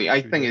 absolutely.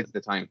 I think it's the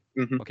time.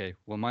 Mm-hmm. Okay,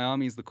 well, my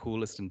army is the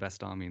coolest and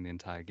best army in the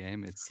entire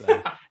game. It's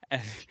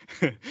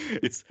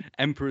it's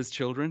Emperor's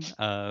Children,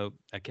 a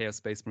Chaos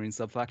Space Marine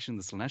subfaction,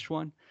 the Slaanesh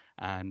one,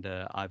 and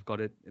I've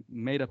got it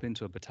made up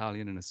into a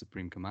battalion and a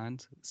Supreme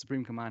Command.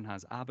 Supreme Command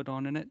has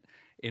Abaddon in it.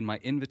 In my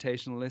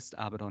invitational list,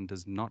 Abaddon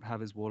does not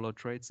have his warlord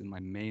traits. In my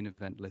main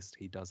event list,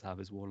 he does have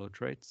his warlord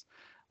traits.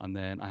 And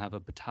then I have a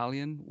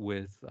battalion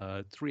with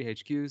 3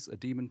 HQs, a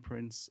Demon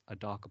Prince, a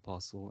Dark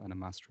Apostle, and a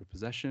Master of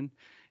Possession.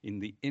 In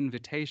the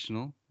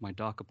Invitational, my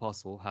Dark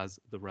Apostle has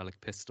the Relic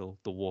Pistol,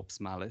 the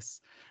Warp's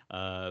Malice,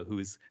 who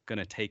is going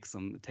to take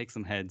some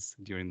heads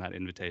during that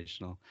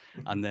Invitational.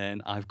 And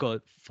then I've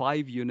got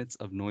 5 units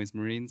of Noise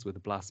Marines with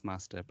a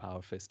Blastmaster,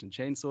 Power Fist, and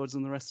Chainswords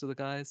and the rest of the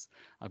guys.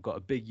 I've got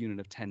a big unit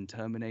of 10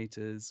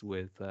 Terminators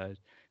with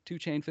 2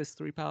 Chain Fists,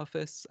 3 Power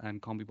Fists,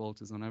 and Combi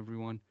Bolters on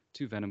everyone,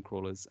 2 Venom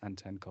Crawlers, and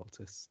 10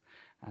 Cultists.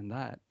 And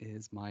that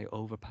is my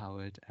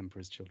overpowered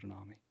Emperor's Children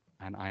army.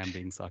 And I am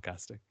being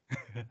sarcastic.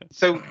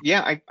 So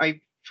yeah, I've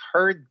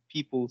heard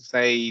people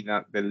say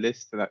that the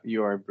lists that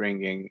you are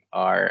bringing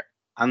are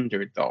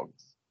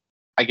underdogs.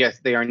 I guess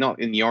they are not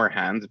in your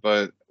hands,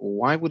 but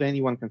why would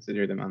anyone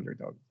consider them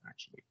underdogs,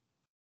 actually?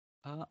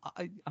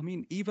 I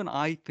mean, even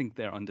I think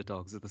they're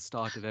underdogs at the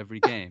start of every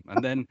game,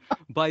 and then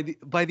by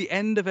the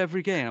end of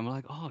every game, I'm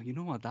like, oh, you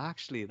know what? That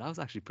was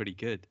actually pretty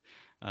good.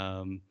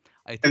 I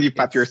think and you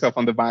pat yourself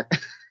on the back.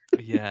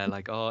 Yeah,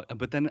 like, oh,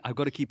 but then I've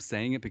got to keep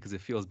saying it because it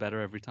feels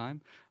better every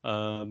time.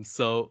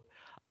 So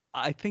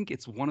I think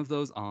it's one of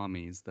those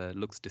armies that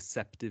looks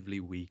deceptively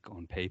weak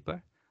on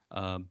paper,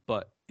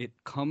 but it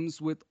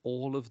comes with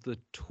all of the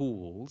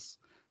tools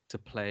to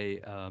play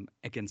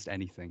against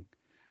anything.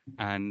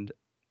 And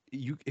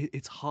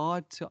it's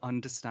hard to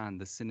understand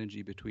the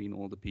synergy between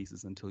all the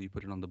pieces until you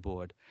put it on the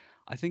board.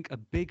 I think a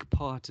big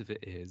part of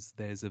it is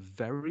there's a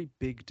very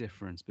big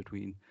difference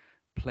between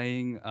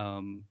playing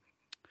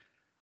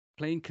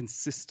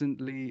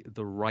consistently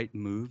the right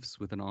moves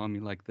with an army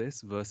like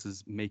this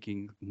versus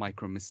making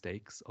micro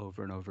mistakes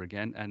over and over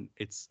again. And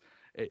it's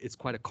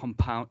quite a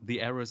compound.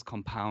 The errors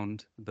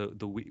compound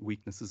the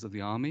weaknesses of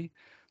the army.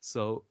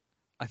 So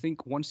I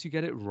think once you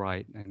get it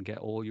right and get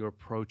all your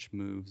approach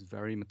moves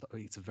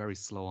it's a very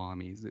slow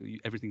army.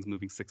 Everything's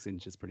moving 6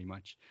 inches pretty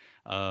much.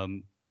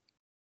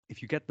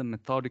 If you get the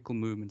methodical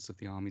movements of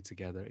the army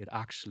together, it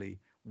actually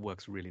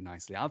works really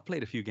nicely. I've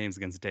played a few games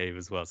against Dave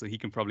as well, so he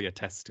can probably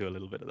attest to a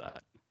little bit of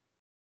that.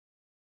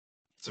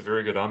 It's a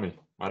very good army.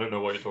 I don't know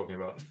what you're talking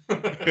about.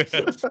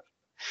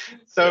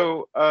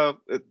 So,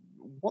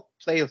 what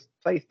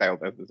play style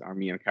does this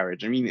army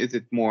encourage? I mean, is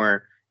it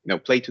more,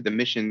 play to the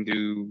mission,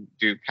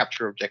 do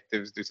capture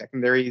objectives, do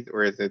secondaries,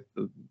 or is it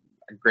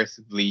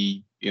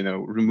aggressively,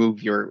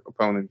 remove your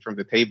opponent from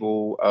the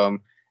table?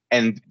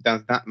 And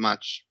does that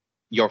match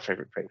your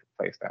favorite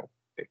playstyle?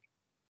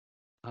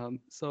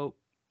 So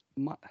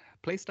my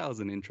playstyle is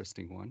an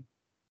interesting one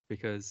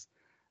because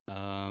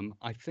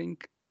I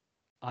think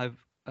I've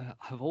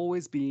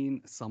always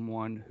been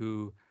someone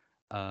who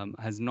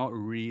has not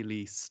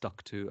really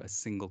stuck to a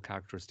single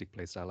characteristic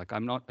playstyle. Like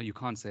you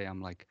can't say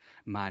I'm like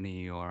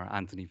Manny or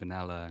Anthony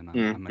Vanella and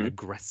I'm an Mhm.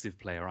 aggressive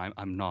player.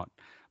 I'm not.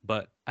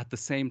 But at the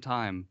same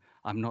time,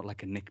 I'm not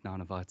like a Nick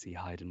Nanavati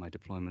hide in my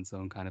deployment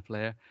zone kind of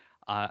player.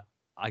 I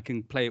I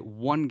can play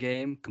one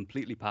game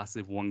completely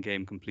passive, one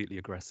game completely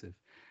aggressive.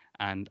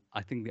 And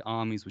I think the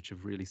armies which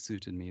have really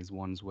suited me is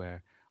ones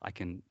where I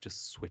can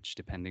just switch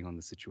depending on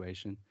the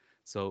situation.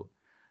 So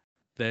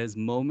there's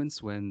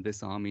moments when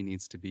this army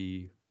needs to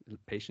be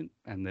patient,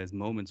 and there's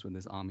moments when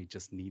this army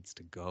just needs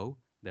to go.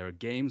 There are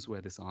games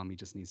where this army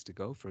just needs to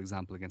go. For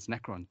example, against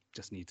Necron,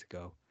 just need to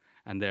go.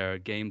 And there are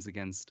games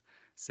against,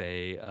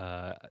 say,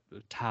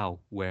 Tau,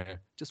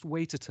 where just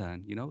wait a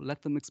turn,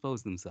 let them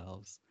expose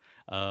themselves.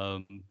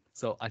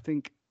 So I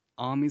think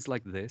armies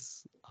like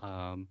this,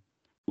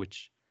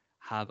 which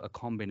have a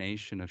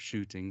combination of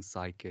shooting,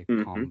 psychic,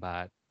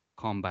 Mhm.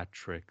 combat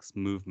tricks,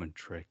 movement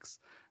tricks,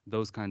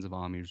 those kinds of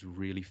armies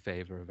really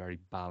favor a very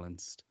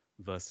balanced,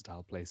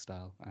 versatile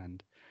playstyle.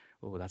 And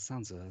oh, that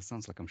sounds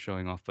like I'm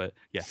showing off, but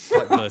yeah,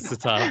 quite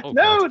versatile. Oh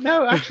God.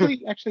 No,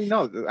 actually,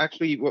 no.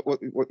 Actually,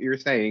 what you're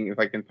saying, if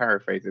I can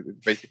paraphrase it, is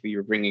basically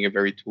you're bringing a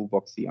very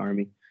toolboxy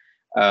army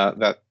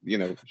that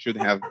should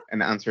have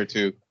an answer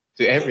to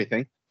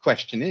everything.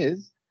 Question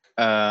is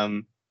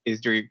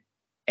there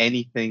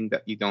anything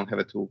that you don't have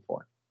a tool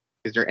for?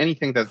 Is there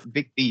anything that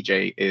Vic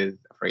DJ is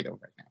afraid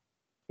of right now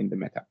in the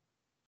meta?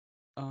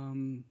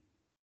 Um,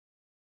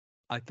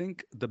 I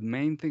think the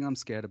main thing I'm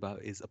scared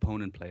about is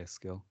opponent player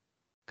skill,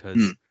 Hmm.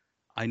 because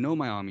I know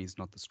my army is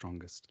not the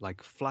strongest.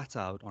 Like flat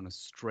out on a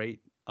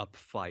straight up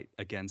fight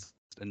against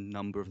a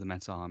number of the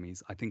meta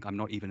armies, I think I'm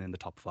not even in the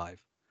top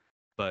 5.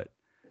 But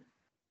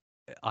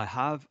I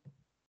have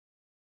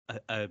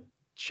a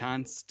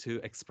chance to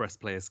express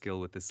player skill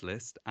with this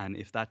list, and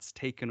if that's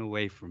taken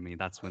away from me,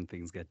 that's when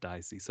things get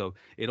dicey. So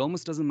it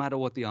almost doesn't matter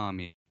what the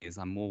army is.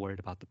 I'm more worried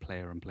about the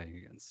player I'm playing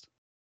against.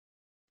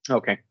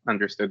 Okay,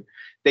 understood.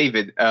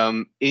 David,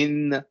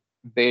 in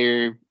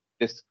their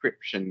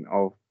description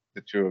of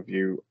the two of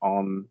you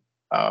on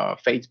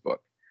Facebook,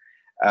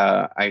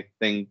 I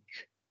think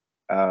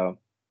uh,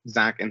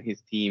 Zach and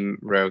his team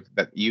wrote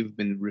that you've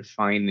been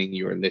refining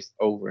your list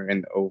over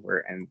and over,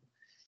 and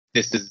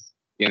this is,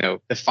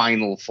 the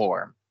final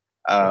form.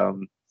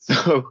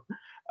 So,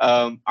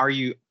 are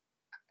you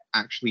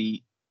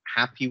actually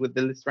happy with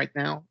the list right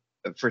now?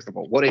 First of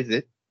all, what is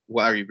it?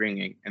 What are you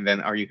bringing? And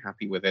then, are you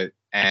happy with it?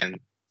 And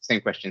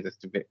same questions as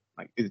to Vic.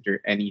 Like, is there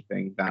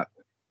anything that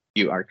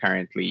you are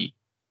currently,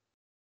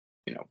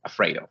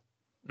 afraid of?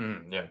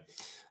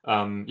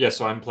 Yeah.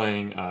 So I'm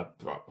playing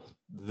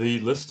the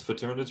list for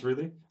Tyranids,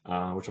 really,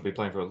 which I'll be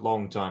playing for a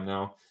long time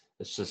now.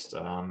 It's just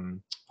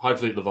High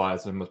Fleet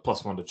Leviathan with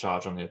 +1 to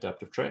charge on the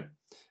adaptive trait.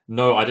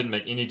 No, I didn't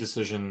make any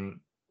decision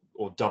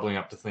or doubling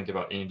up to think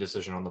about any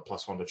decision on the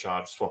 +1 to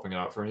charge, swapping it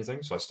out for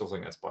anything. So I still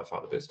think that's by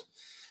far the best.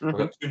 I've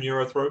got 2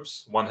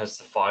 Neurothropes. One has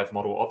the 5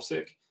 model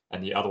OBSEC,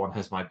 and the other one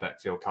has my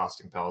backfield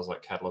casting powers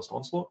like Catalyst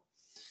Onslaught.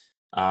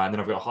 And then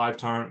I've got a Hive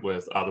Tyrant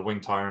with the Wing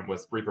Tyrant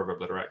with Reaper of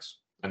Obliterax,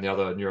 and the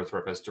other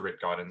Neurothrope has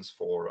direct guidance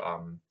for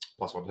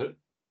 +1 to hit.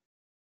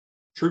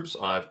 Troops,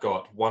 I've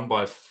got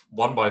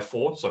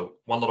 1x4, so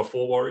 1 lot of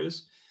 4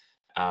 warriors,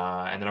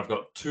 and then I've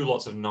got 2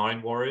 lots of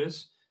 9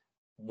 warriors,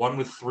 one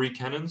with 3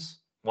 cannons,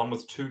 one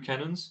with 2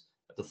 cannons.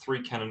 The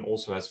 3 cannon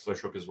also has Flesh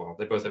Hook as well.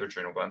 They both have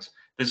adrenal bones.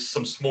 There's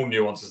some small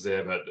nuances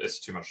there, but it's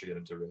too much to get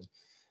into really.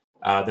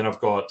 Then I've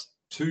got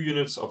 2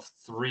 units of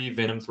 3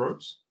 Venom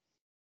Thropes,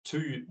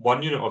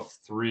 1 unit of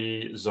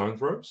 3 Zone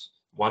Thropes,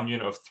 1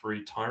 unit of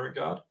 3 Tyrant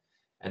Guard,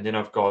 and then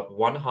I've got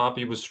 1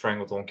 Harpy with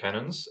Stranglethorn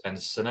cannons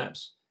and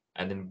Synapse,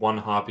 and then 1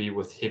 Harpy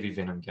with Heavy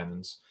Venom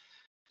cannons.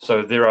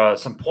 So there are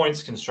some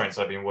points constraints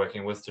I've been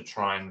working with to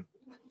try and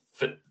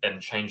fit and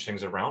change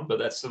things around, but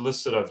that's the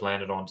list that I've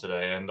landed on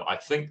today, and I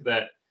think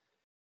that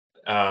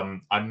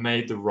I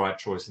made the right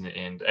choice in the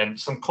end. And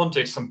some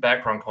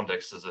background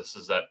context to this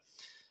is that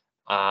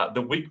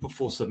the week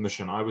before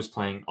submission, I was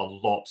playing a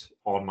lot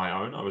on my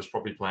own. I was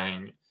probably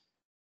playing,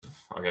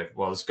 okay,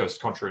 well, this goes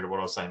contrary to what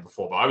I was saying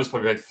before, but I was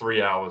probably like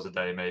 3 hours a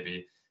day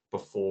maybe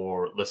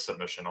before list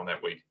submission on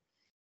that week,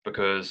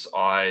 because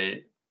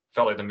I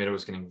felt like the meta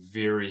was getting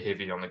very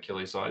heavy on the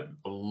Killy side,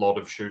 a lot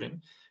of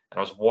shooting, and I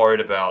was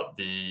worried about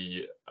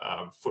the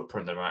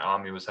footprint that my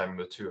army was having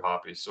with 2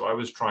 Harpies. So I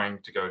was trying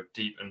to go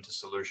deep into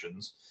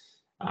solutions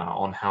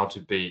on how to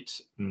beat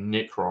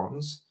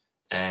Necrons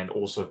and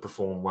also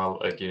perform well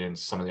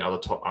against some of the other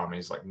top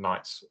armies like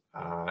Knights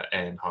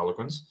and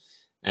Harlequins.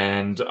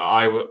 And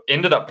I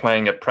ended up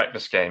playing a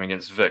practice game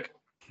against Vic.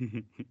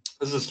 This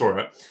is a story,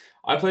 right?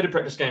 I played a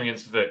practice game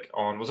against Vic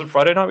on, was it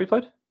Friday night we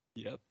played?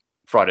 Yep.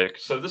 Friday.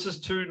 So this is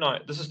 2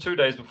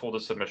 days before the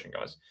submission,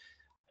 guys.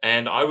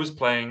 And I was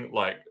playing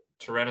like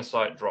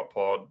Tyrannocyte, Drop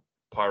Pod,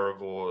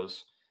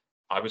 Pyrovores.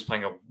 I was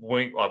playing a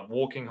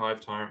Walking Hive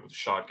Tyrant with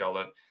Shard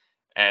Gullet.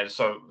 And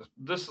so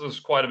this was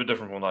quite a bit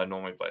different from what I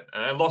normally played,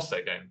 and I lost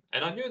that game.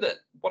 And I knew that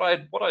what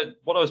I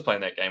was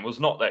playing that game was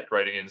not that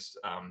great against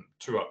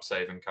 2-up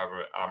save and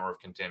cover Armor of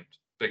Contempt,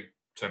 big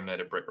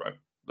Terminator brick, right?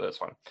 But that's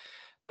fine.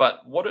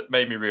 But what it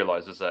made me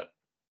realize is that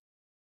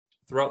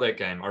throughout that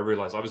game, I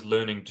realized I was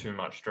learning too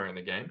much during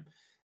the game,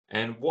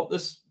 and what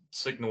this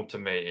signaled to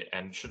me,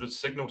 and should it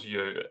signal to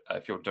you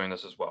if you're doing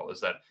this as well, is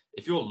that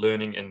if you're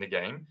learning in the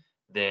game,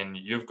 then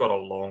you've got a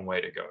long way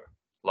to go.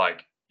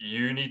 Like,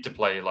 you need to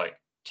play like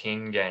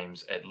 10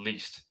 games at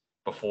least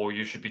before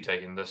you should be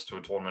taking this to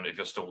a tournament if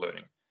you're still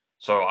learning.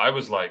 So I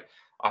was like,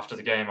 after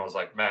the game, I was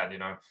like, man,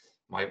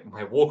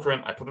 my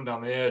Warcrant, I put them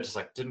down there, just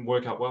like didn't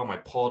work out well. My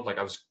pod, like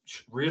I was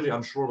really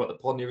unsure about the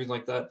pod and everything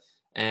like that.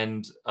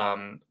 And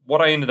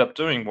what I ended up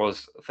doing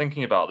was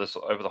thinking about this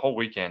over the whole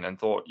weekend and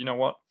thought, you know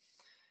what?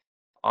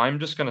 I'm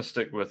just going to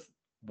stick with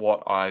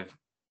what I've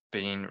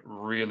been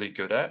really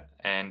good at.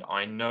 And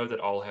I know that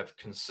I'll have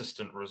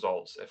consistent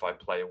results if I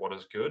play what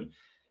is good.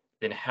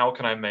 Then how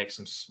can I make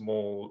some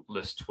small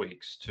list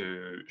tweaks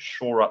to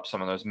shore up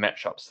some of those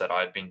matchups that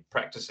I've been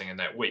practicing in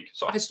that week?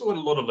 So I still had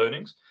a lot of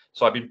learnings.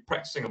 So I've been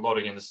practicing a lot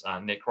against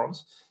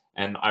Necrons,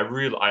 and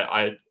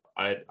I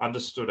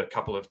understood a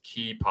couple of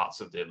key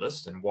parts of their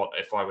list and what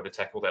if I were to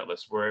tackle that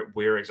list,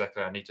 where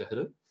exactly I need to hit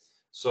it.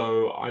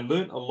 So I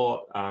learned a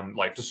lot,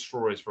 like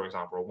destroys, for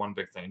example, are one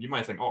big thing. You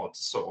might think, oh,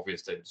 it's so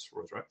obvious to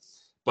destroys, right?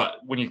 But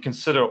when you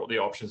consider the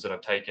options that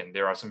I've taken,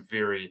 there are some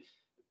very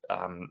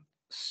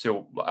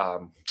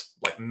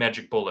like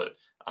magic bullet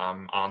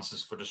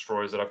answers for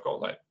destroyers that I've got,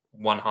 like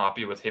one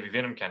harpy with heavy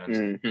venom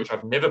cannons, which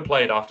I've never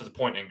played after the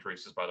point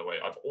increases, by the way.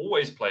 I've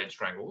always played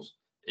strangles,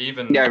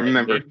 even I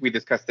remember we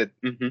discussed it.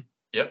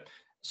 Yep.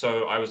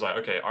 So I was like,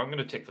 okay, I'm going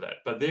to tick for that.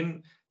 But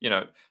then,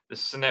 the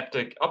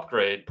synaptic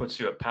upgrade puts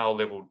you at power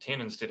level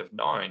 10 instead of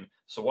 9.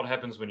 So what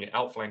happens when you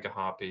outflank a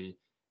harpy?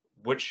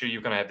 Which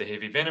you're going to have the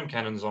heavy venom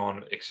cannons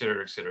on, et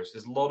cetera, et cetera. So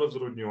there's a lot of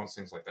little nuanced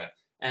things like that.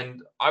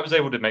 And I was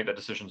able to make that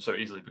decision so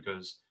easily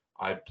because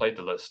I played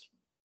the list.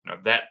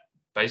 That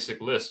basic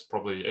list,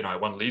 probably, I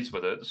won leads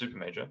with it, the super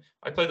major.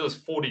 I played the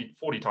list 40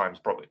 times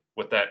probably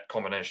with that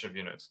combination of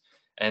units.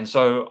 And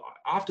so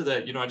after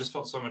that, I just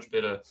felt so much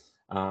better.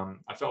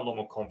 I felt a lot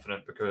more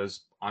confident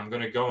because I'm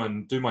going to go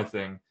and do my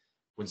thing.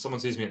 When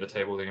someone sees me at the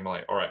table, they're going to be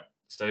like, all right,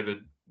 it's David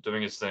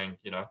doing his thing.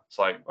 It's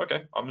like,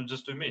 okay, I'm going to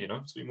just do me.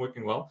 It's been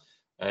working well.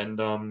 And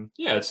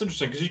yeah, it's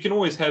interesting because you can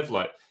always have,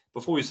 like,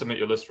 before you submit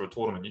your list for a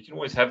tournament, you can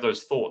always have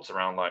those thoughts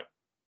around, like,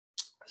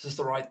 is this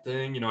the right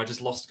thing? I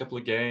just lost a couple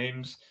of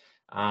games.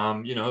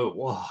 Ups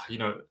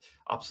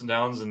and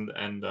downs and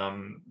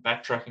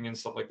backtracking and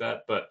stuff like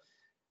that. But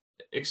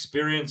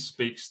experience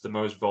speaks the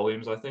most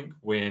volumes, I think,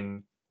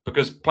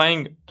 because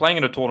playing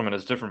in a tournament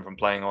is different from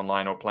playing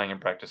online or playing in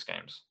practice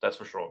games. That's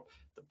for sure.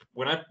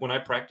 When I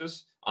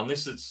practice,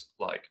 unless it's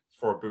like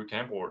for a boot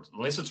camp or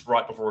unless it's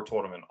right before a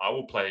tournament, I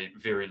will play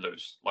very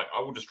loose. Like, I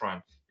will just try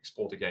and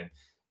explore the game.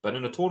 But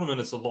in a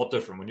tournament, it's a lot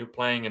different. When you're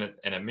playing in it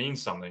and it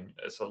means something,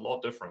 it's a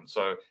lot different.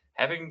 So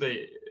having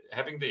the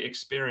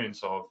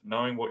experience of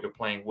knowing what you're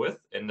playing with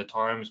in the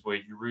times where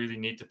you really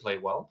need to play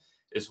well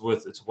is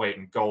worth its weight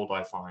in gold,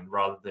 I find,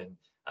 rather than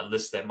a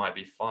list that might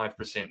be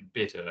 5%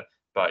 better,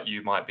 but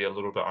you might be a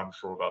little bit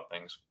unsure about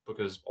things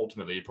because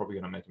ultimately you're probably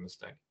going to make a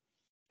mistake.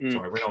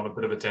 Sorry, I went on a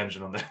bit of a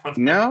tangent on that one.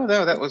 No,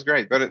 that was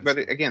great. But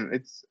again,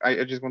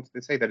 I just wanted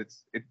to say that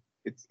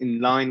it's in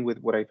line with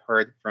what I've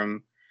heard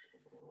from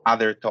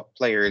other top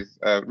players.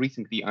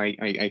 Recently,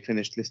 I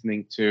finished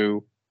listening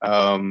to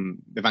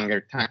the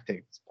Vanguard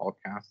Tactics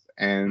podcast,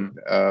 and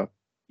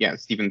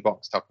Stephen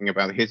Box talking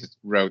about his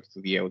road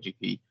to the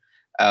LGP,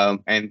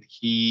 and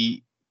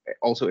he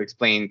also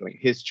explained like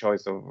his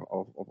choice of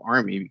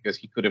army because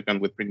he could have gone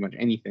with pretty much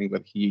anything,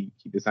 but he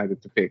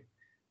decided to pick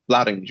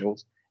Blood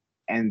Angels.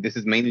 And this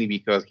is mainly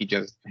because he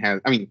just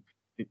has,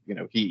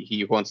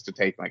 he wants to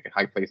take like a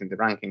high place in the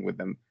ranking with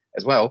them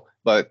as well.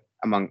 But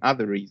among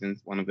other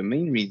reasons, one of the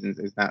main reasons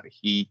is that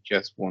he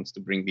just wants to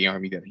bring the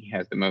army that he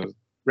has the most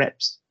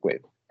reps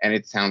with. And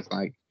it sounds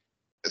like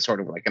sort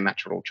of like a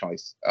natural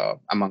choice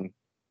among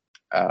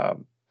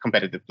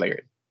competitive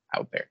players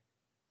out there.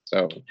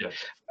 So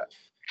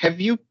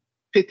have you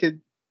pitted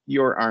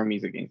your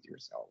armies against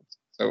yourselves?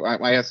 So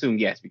I assume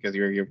yes, because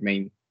you're your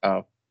main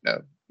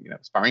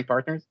sparring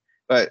partners.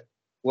 But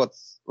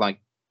what's like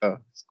the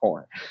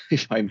score,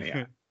 if I may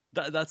ask?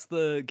 That's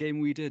the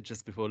game we did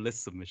just before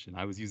list submission.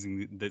 I was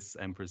using this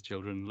Emperor's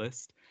Children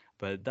list,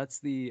 but that's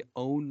the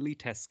only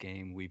test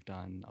game we've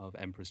done of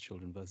Emperor's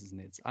Children versus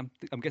Nids. I'm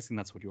guessing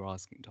that's what you're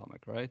asking,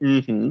 Tomek, right?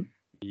 Mm-hmm.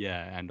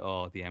 Yeah, and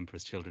the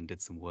Emperor's Children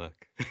did some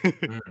work.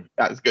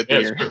 That's good to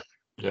hear.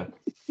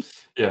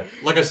 Yeah.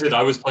 Like I said,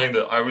 I was playing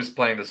the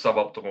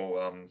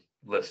suboptimal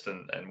list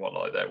and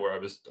whatnot like that, where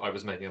I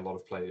was making a lot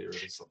of play errors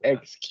and stuff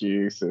like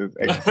Excuses.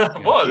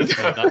 What? I've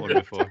heard that one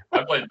before.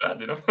 I played bad,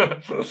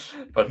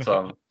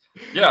 But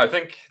yeah, I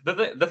think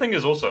the thing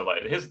is also,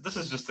 like, this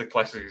is just a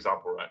classic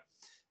example, right?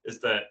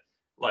 Is that,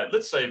 like,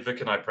 let's say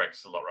Vic and I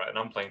practice a lot, right? And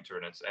I'm playing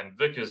Tyranids, and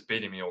Vic is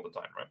beating me all the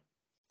time, right?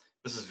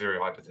 This is very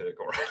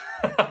hypothetical,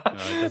 right?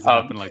 it doesn't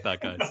happen like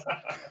that, guys.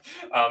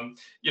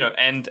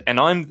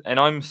 And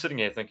I'm sitting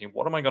here thinking,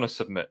 what am I going to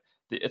submit?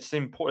 It's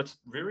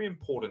very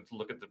important to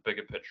look at the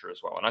bigger picture as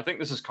well. And I think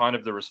this is kind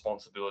of the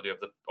responsibility of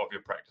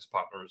your practice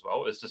partner as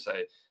well, is to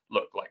say,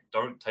 look, like,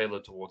 don't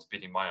tailor towards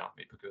beating my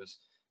army, because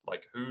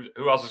like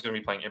who else is going to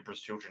be playing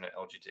Emperor's Children at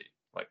LGT?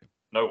 Like,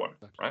 no one,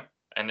 right?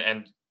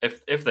 And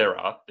if there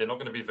are, they're not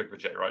going to be Vic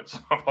Vijay, right? So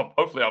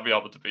hopefully I'll be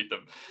able to beat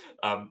them.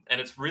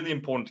 And it's really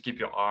important to keep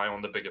your eye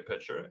on the bigger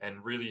picture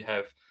and really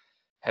have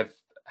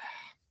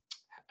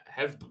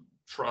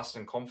trust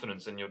and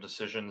confidence in your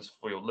decisions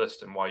for your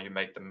list and why you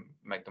make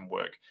them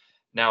work.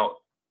 Now,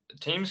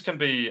 teams can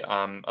be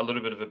a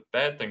little bit of a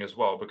bad thing as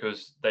well,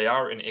 because they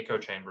are an echo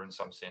chamber in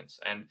some sense,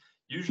 and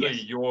usually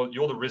Yes.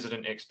 you're the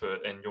resident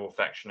expert in your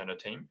faction in a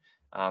team.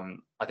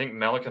 I think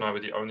Malik and I were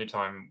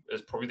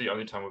probably the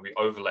only time where we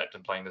overlapped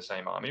in playing the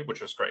same army,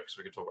 which was great because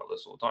we could talk about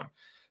this all the time.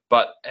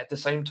 But at the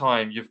same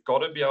time, you've got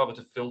to be able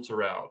to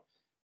filter out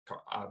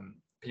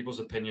people's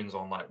opinions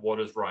on like what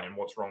is right and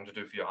what's wrong to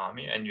do for your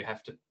army, and you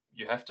have to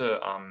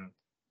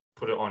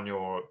put it on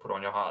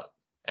your heart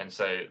and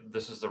say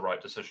this is the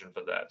right decision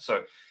for that.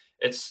 So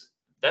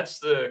that's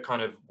the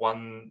kind of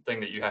one thing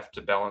that you have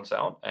to balance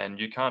out, and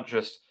you can't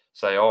just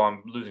say, oh,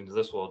 I'm losing to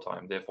this all the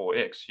time, therefore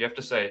X. You have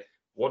to say,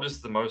 what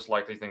is the most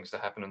likely things to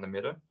happen in the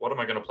meta? What am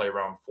I going to play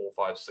around 4,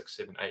 5, 6,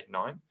 7, 8,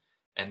 9?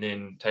 And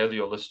then tailor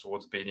your list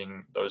towards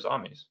beating those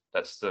armies.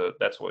 That's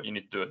what you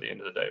need to do at the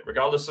end of the day.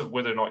 Regardless of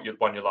whether or not you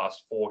won your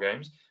last 4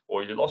 games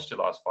or you lost your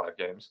last 5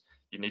 games,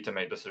 you need to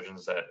make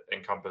decisions that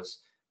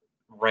encompass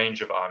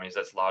range of armies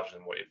that's larger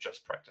than what you've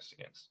just practiced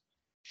against.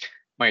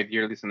 My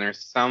dear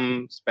listeners,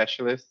 some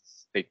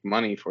specialists take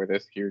money for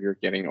this. Here you're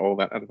getting all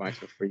that advice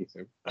for free.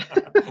 So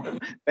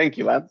thank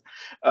you, lads.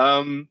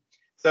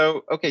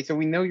 So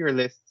we know your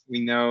lists.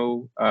 We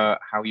know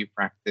how you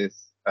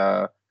practice.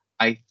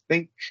 I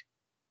think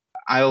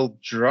I'll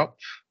drop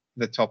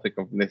the topic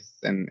of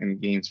lists and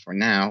games for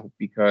now,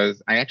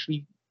 because I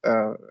actually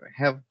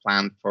have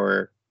planned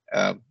for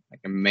like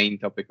a main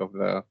topic of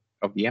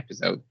the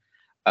episode,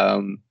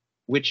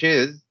 which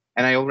is,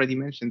 and I already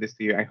mentioned this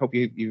to you. I hope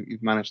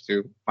you've managed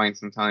to find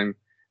some time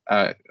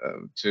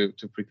to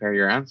prepare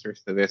your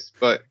answers to this.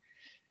 But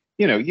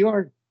you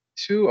are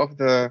 2 of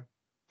the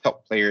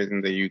top players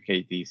in the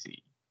UK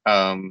DC.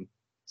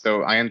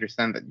 So I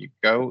understand that you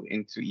go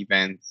into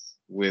events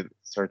with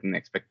certain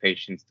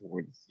expectations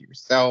towards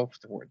yourself,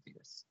 towards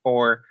your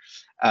score,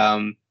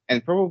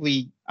 and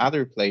probably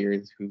other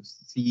players who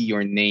see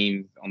your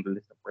names on the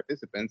list of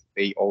participants,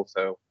 they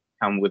also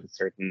come with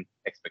certain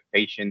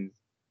expectations,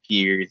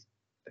 fears,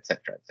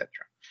 etc., etc.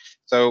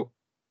 So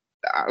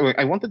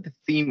I wanted the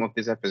theme of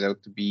this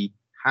episode to be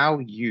how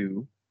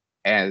you,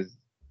 as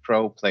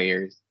pro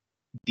players,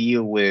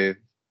 deal with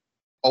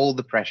all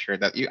the pressure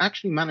that you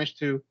actually managed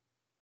to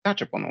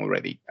touch upon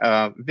already.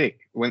 Vic,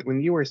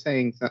 when you were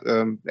saying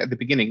at the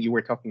beginning, you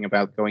were talking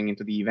about going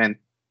into the event,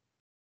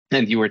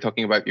 and you were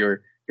talking about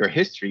your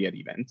history at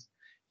events.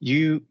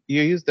 You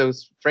use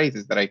those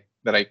phrases that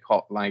I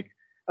caught, like,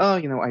 oh,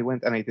 I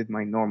went and I did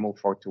my normal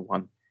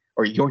 4-1,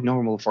 or your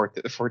normal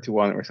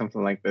 4-1, or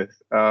something like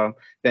this.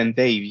 Then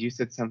Dave, you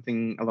said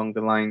something along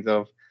the lines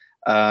of,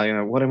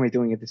 what am I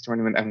doing at this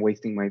tournament? I'm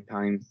wasting my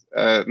time.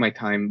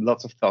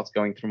 Lots of thoughts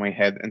going through my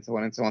head, and so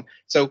on and so on.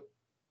 So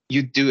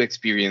you do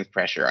experience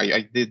pressure.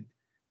 I did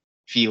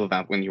feel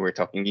that when you were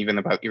talking even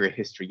about your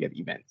history at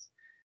events.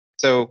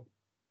 So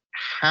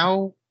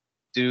how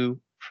do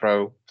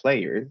pro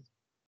players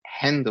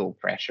handle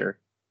pressure?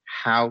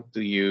 How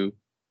do you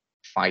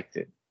fight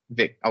it?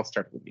 Vic, I'll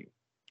start with you.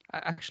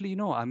 Actually,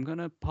 I'm going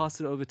to pass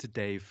it over to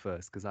Dave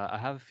first, because I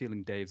have a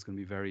feeling Dave's going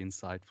to be very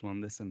insightful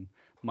on this, and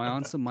my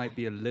answer might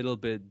be a little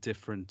bit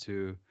different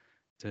to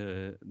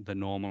the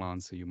normal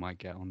answer you might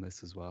get on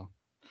this as well.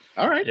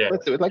 All right,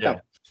 let's do it like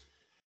that.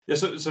 Yeah,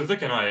 so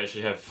Vic and I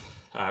actually have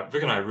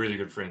Vic and I are really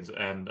good friends,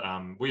 and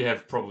we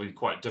have probably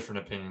quite different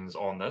opinions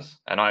on this.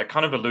 And I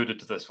kind of alluded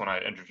to this when I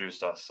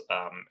introduced us,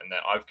 in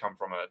that I've come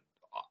from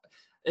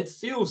it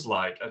feels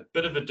like a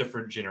bit of a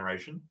different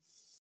generation.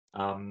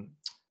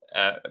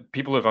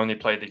 People have only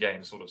played the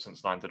game sort of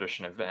since 9th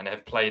edition and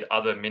have played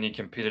other many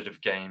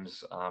competitive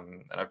games,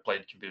 and I've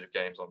played competitive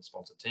games on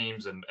sponsored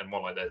teams and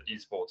more like that,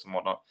 esports and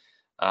whatnot,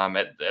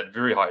 at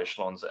very high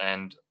echelons,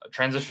 and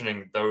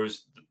transitioning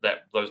those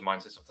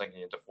mindsets of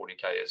thinking into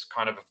 40k is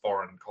kind of a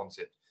foreign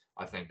concept,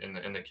 I think,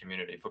 in the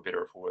community, for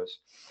better or for worse.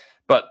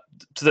 But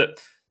to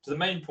the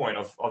main point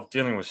of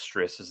dealing with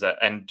stress is that,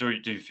 and do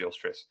you feel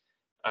stress?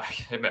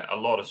 Man, a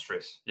lot of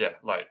stress. Yeah,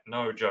 like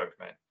no joke,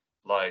 man.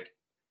 Like,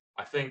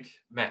 I think,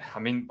 man, I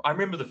mean, I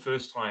remember the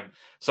first time.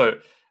 So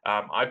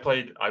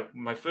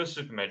my first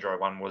super major I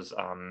won was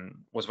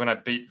when I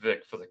beat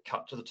Vic for the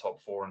cut to the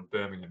top 4 in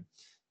Birmingham,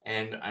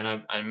 and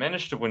I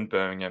managed to win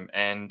Birmingham,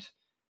 and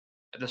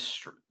the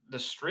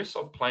stress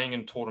of playing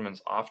in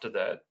tournaments after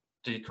that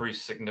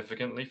decreased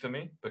significantly for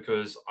me,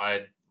 because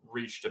I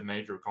reached a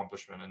major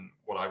accomplishment in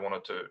what I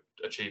wanted to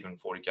achieve in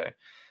 40k.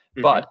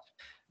 Mm-hmm. But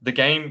the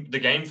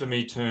game for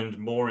me turned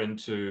more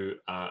into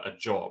a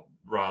job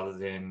rather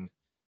than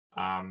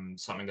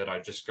something that I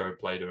just go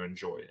play to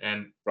enjoy.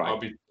 And Right.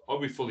 I'll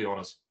be fully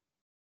honest.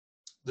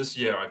 This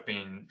year I've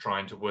been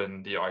trying to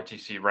win the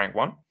ITC rank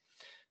 1,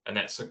 and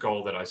that's a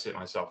goal that I set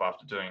myself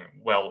after doing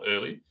well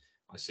early.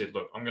 I said,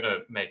 look, I'm going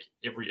to make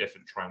every effort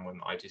to try and win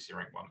ITC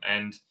rank 1.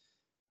 And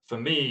for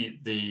me,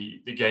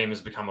 the game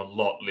has become a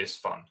lot less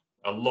fun,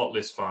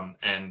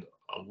 and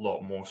a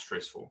lot more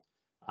stressful.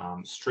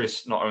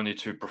 Stress not only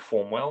to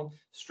perform well,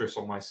 stress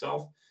on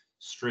myself,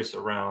 stress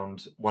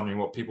around wondering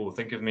what people will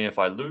think of me if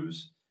I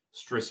lose,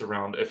 stress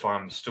around if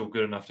I'm still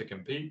good enough to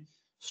compete,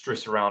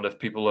 stress around if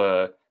people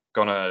are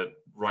gonna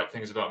write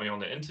things about me on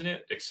the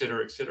internet,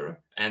 etc., etc.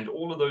 And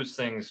all of those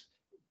things,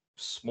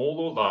 small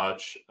or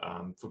large,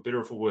 for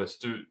better or for worse,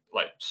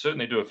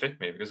 certainly do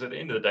affect me, because at the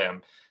end of the day,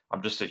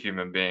 I'm just a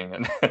human being.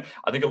 And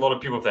I think a lot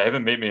of people, if they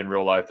haven't met me in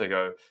real life, they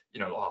go,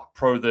 oh,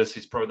 pro this,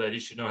 he's pro that, he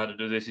should know how to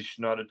do this, he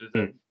should know how to do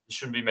that. Mm. He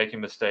shouldn't be making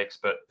mistakes.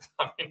 But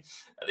I mean,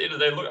 at the end of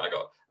the day, look,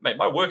 mate,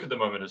 my work at the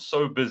moment is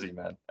so busy,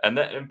 man. And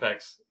that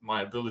impacts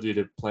my ability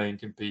to play and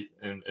compete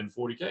in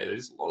 40K.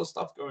 There's a lot of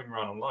stuff going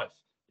around in life,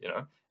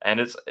 and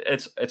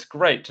it's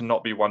great to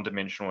not be one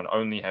dimensional and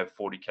only have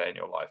 40K in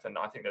your life. And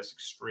I think that's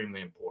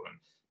extremely important,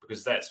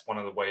 because that's one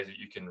of the ways that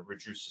you can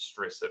reduce the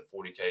stress that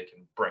 40K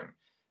can bring.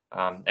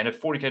 And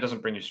if 40K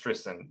doesn't bring you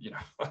stress, then,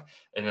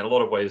 in a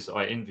lot of ways,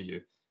 I envy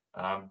you.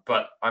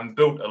 But I'm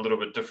built a little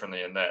bit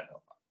differently in that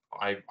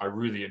I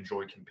really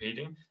enjoy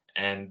competing.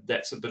 And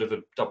that's a bit of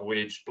a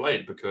double-edged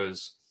blade,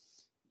 because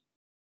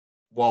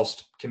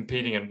whilst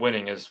competing and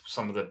winning is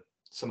some of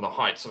the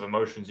heights of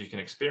emotions you can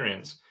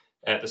experience,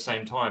 at the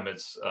same time,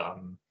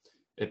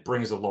 it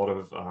brings a lot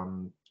of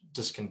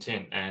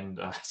discontent, and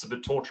it's a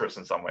bit torturous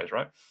in some ways,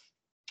 right?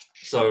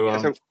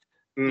 So,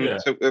 yeah.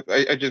 So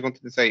I just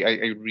wanted to say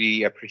I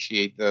really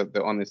appreciate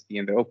the honesty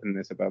and the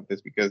openness about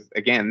this, because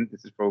again,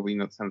 this is probably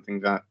not something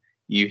that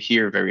you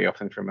hear very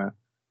often from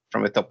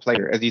a top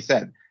player. As you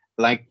said,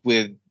 like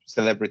with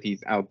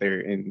celebrities out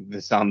there in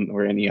the Sun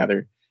or any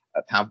other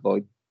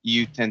tabloid,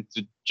 you tend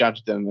to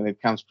judge them, and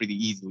it comes pretty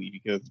easily,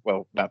 because,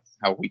 well, that's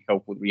how we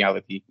cope with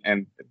reality.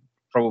 And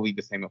probably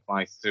the same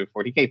applies to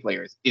 40K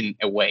players in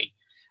a way.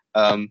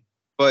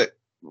 But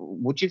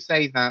would you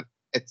say that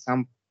at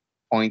some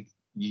point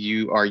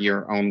you are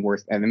your own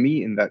worst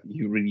enemy, in that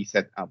you really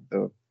set up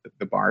the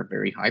bar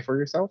very high for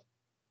yourself?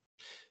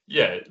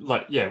 Yeah,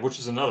 which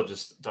is another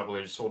just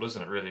double-edged sword,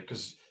 isn't it, really?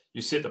 Because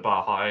you set the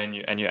bar high,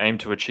 and you aim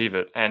to achieve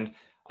it. And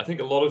I think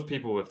a lot of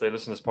people, if they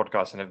listen to this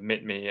podcast and have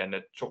met me and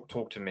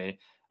talk to me,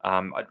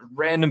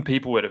 random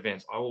people at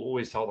events, I will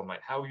always tell them,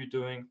 like, how are you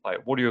doing? Like,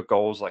 what are your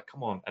goals? Like,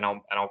 come on. And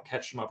I'll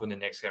catch them up in the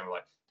next game.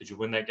 Like, did you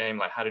win that game?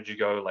 Like, how did you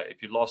go? Like,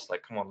 if you lost,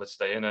 like, come on, let's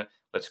stay in it.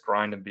 Let's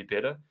grind and be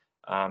better.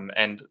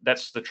 And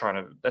that's the kind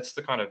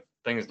of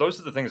things.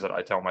 Those are the things that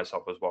I tell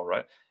myself as well,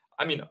 right?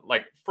 I mean,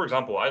 like, for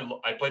example,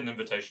 I played an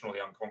invitational,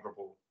 the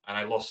Unconquerable, and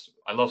I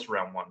lost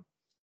round 1.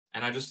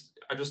 And I just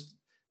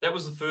that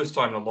was the first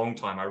time in a long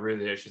time I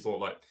really actually thought,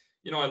 like,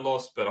 I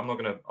lost, but I'm not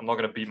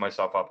gonna beat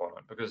myself up on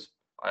it, because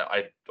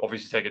I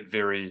obviously take it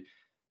very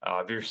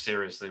very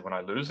seriously when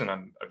I lose, and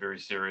I'm a very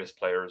serious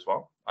player as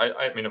well.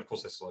 I mean, of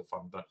course, I still have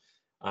fun, but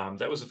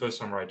that was the first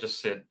time where I just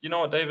said, you know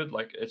what, David,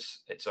 like,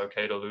 it's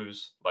okay to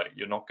lose. Like,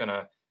 you're not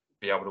gonna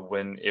be able to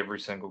win every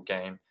single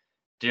game.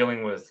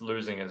 Dealing with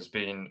losing has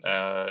been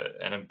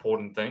an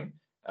important thing.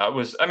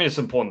 It's an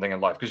important thing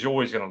in life, because you're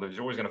always going to lose,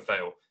 you're always going to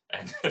fail.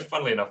 And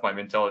funnily enough, my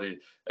mentality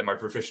in my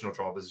professional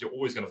job is you're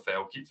always going to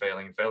fail, keep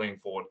failing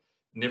forward,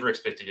 never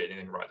expect to get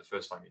anything right the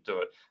first time you do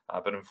it.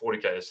 But in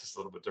 40K, it's just a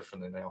little bit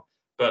different than now.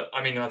 But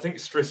I mean, I think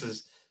stress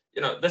is,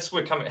 that's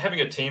where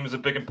having a team is a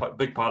big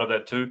part of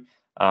that too.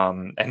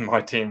 And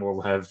my team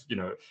will have,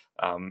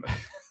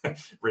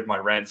 read my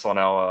rants on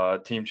our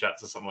team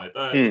chats or something like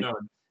that.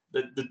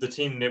 The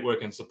team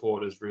network and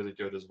support is really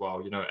good as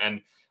well,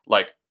 and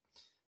like,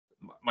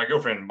 my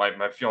girlfriend,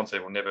 my fiance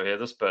will never hear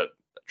this, but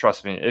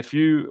trust me, if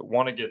you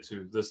want to get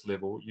to this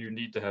level, you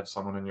need to have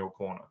someone in your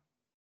corner.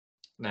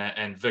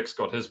 And Vic's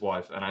got his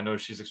wife, and I know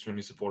she's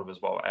extremely supportive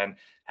as well. And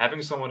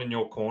having someone in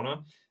your corner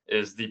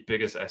is the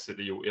biggest asset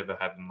that you'll ever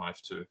have in life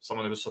too.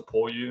 Someone who will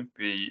support you,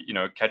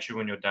 catch you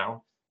when you're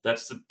down.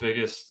 That's the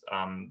biggest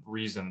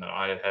reason that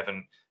I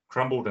haven't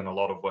crumbled in a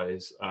lot of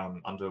ways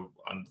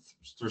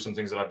through some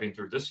things that I've been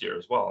through this year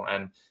as well.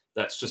 And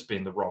that's just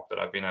been the rock that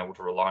I've been able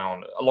to rely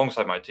on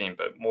alongside my team,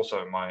 but more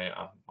so my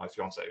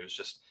fiance, who's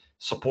just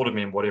supported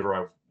me in whatever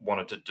I've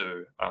wanted to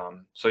do.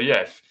 So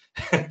yeah,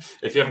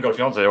 if you haven't got a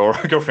fiance or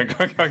a girlfriend,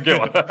 go and get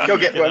one. Go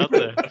get one. Out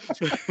there.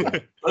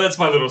 Well, that's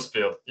my little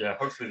spiel. Yeah,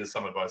 hopefully there's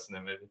some advice in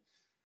there, maybe.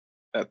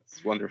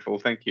 That's wonderful.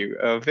 Thank you.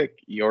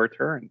 Vic, your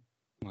turn.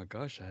 Oh my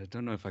gosh, I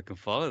don't know if I can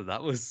follow.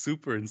 That was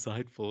super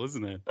insightful,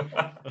 wasn't it?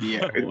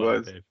 Yeah, it Wow,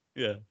 was. Dave.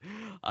 Yeah,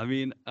 I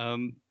mean,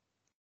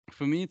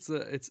 for me,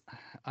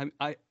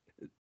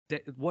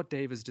 what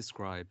Dave has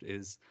described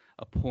is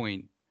a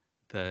point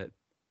that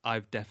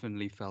I've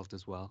definitely felt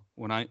as well.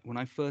 When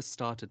I first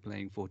started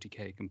playing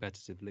 40K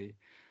competitively,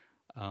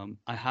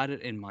 I had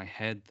it in my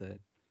head that,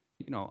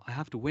 I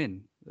have to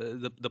win.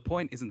 The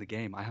point isn't the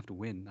game. I have to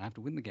win. I have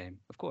to win the game.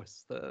 Of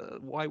course.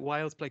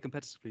 Why else play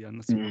competitively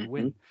unless you want to Hmm.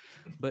 win?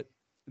 But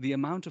the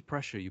amount of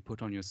pressure you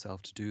put on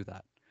yourself to do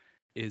that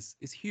is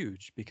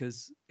huge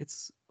because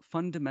it's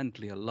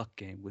fundamentally a luck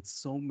game with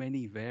so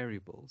many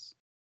variables,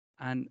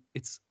 and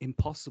it's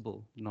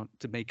impossible not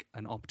to make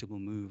an optimal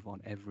move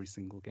on every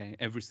single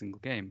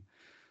game.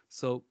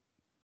 So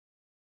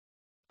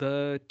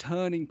the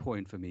turning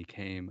point for me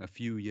came a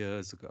few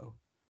years ago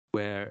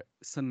where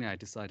suddenly I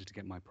decided to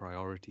get my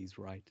priorities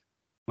right.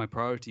 My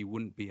priority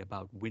wouldn't be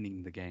about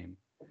winning the game.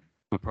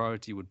 My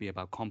priority would be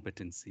about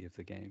competency of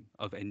the game,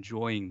 of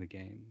enjoying the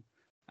game.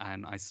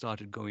 And I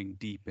started going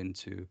deep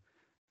into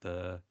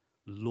the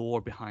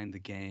lore behind the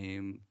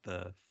game,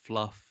 the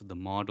fluff, the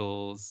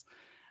models,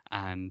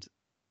 and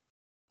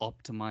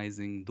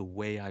optimizing the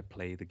way I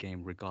play the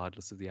game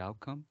regardless of the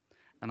outcome.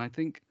 And I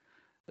think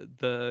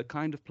the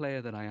kind of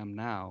player that I am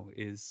now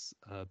is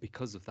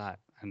because of that.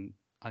 And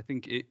I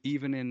think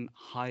even in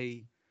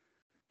high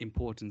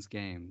importance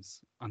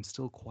games, I'm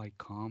still quite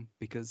calm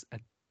because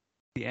at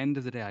the end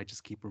of the day, I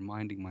just keep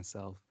reminding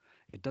myself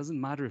it doesn't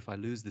matter if I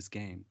lose this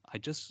game. I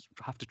just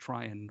have to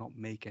try and not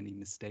make any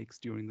mistakes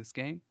during this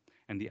game.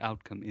 And the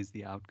outcome is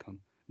the outcome,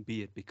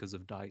 be it because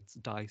of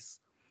dice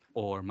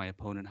or my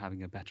opponent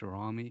having a better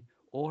army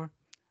or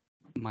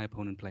my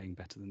opponent playing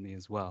better than me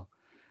as well.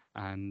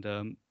 And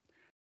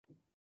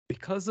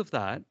because of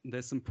that,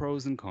 there's some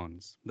pros and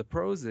cons. The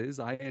pros is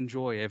I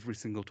enjoy every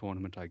single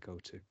tournament I go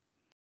to.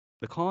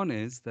 The con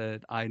is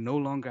that I no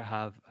longer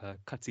have a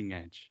cutting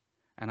edge.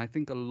 And I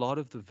think a lot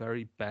of the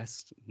very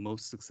best,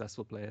 most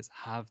successful players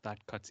have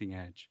that cutting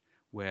edge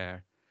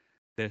where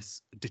they're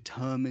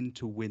determined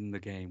to win the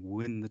game,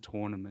 win the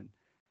tournament.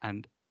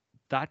 And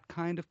that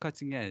kind of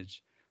cutting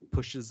edge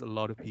pushes a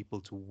lot of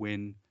people to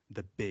win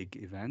the big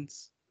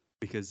events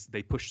because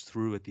they push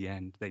through at the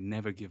end. They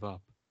never give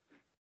up.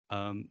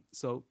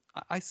 So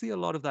I see a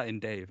lot of that in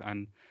Dave,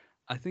 and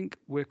I think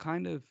we're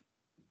kind of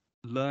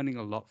learning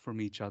a lot from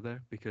each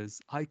other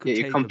because Yeah,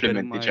 you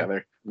complement each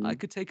other. I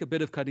could take a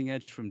bit of cutting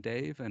edge from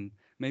Dave, and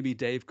maybe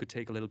Dave could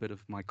take a little bit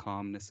of my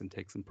calmness and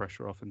take some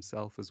pressure off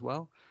himself as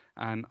well.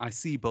 And I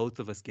see both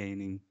of us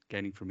gaining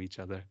from each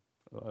other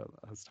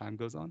as time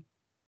goes on.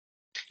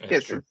 Yeah, it's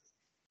Yes, true.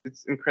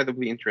 it's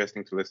incredibly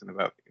interesting to listen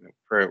about,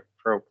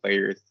 pro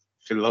players'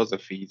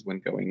 philosophies when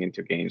going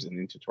into games and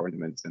into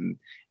tournaments. And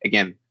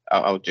again,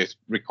 I'll just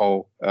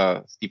recall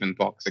Stephen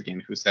Box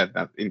again, who said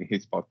that in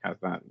his podcast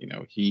that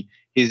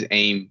his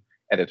aim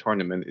at a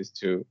tournament is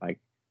to like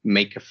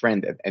make a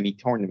friend at any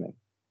tournament,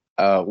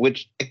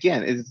 which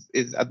again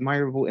is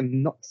admirable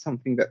and not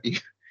something that you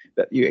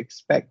that you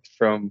expect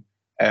from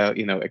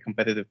a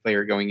competitive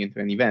player going into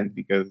an event,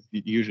 because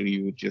usually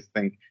you would just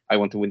think, I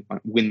want to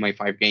win my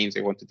 5 games,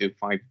 I want to do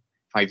 5-0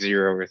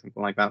 or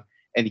something like that.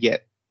 And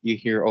yet you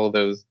hear all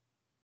those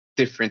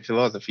different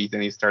philosophies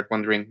and you start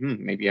wondering,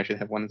 maybe I should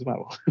have one as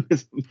well.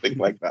 Something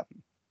like that.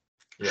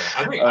 Yeah,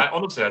 I think Uh,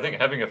 honestly, I think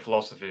having a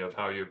philosophy of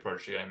how you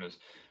approach the game is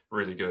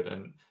really good,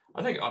 and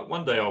I think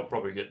one day I'll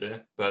probably get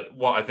there. But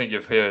what I think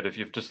you've heard, if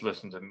you've just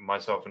listened to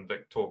myself and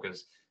Vic talk,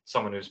 as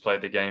someone who's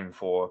played the game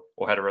for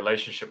or had a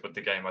relationship with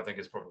the game, I think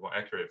is probably more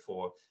accurate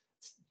for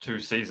 2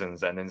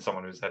 seasons, and then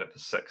someone who's had it for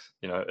 6.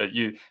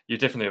 You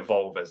definitely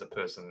evolve as a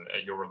person,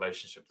 your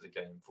relationship to the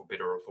game, for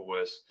better or for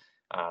worse,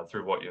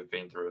 through what you've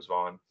been through as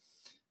well. And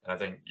I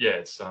think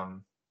it's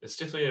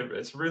definitely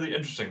it's a really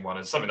interesting one.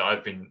 It's something that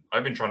I've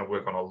been trying to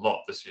work on a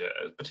lot this year,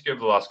 particularly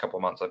over the last couple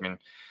of months. I've been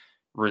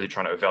really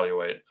trying to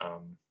evaluate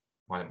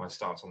my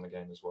stance on the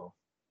game as well.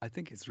 I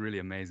think it's really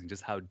amazing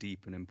just how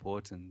deep and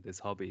important this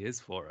hobby is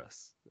for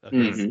us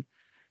because mhm.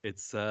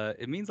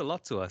 it means a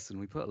lot to us, and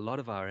we put a lot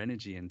of our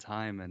energy and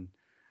time,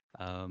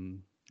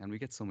 um, and we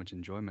get so much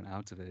enjoyment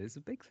out of it. It's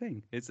a big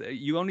thing. It's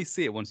you only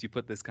see it once you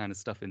put this kind of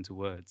stuff into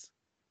words.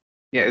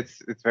 Yeah,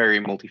 it's very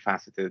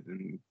multifaceted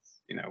and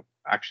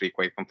actually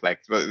quite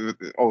complex, but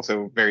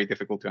also very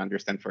difficult to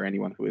understand for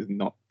anyone who is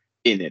not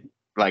in it.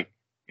 Like,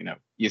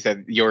 you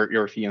said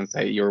your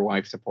fiance, your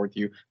wife support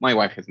you. My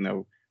wife has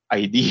no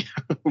idea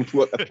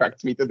what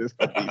attracts me to this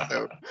hobby,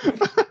 so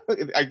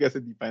I guess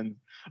it depends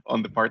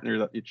on the partner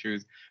that you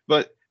choose.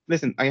 But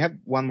listen, I have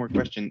one more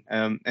question,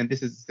 and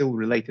this is still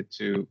related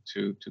to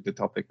the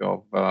topic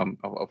of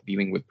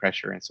dealing with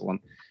pressure and so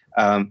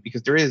on,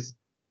 because there is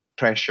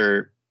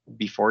pressure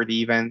before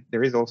the event.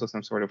 There is also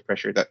some sort of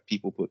pressure that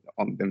people put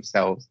on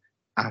themselves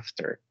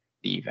after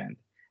the event.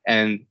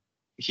 And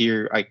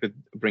here I could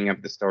bring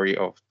up the story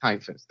of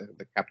Typhus,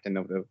 the captain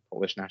of the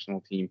Polish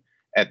national team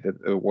at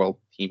the World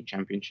Team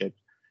Championship,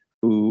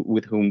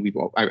 with whom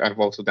I've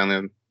also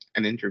done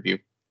an interview,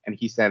 and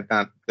he said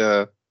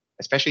that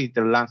especially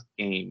the last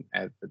game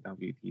at the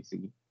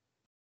WTC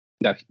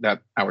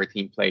that our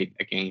team played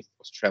against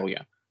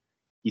Australia,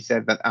 he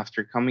said that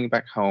after coming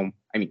back home,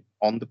 I mean,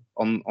 on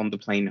the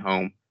plane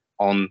home,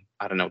 on,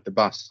 I don't know, the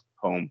bus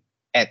home,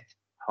 at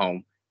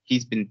home,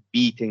 he's been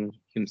beating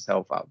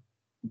himself up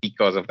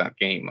because of that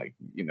game. Like,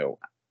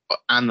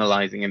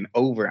 analyzing and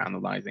over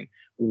analyzing,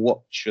 what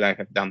should I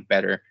have done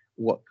better,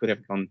 what could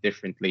have gone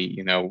differently,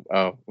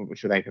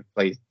 should I have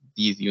played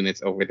these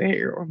units over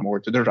there, or more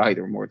to the right,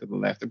 or more to the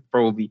left.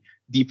 Probably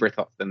deeper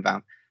thoughts than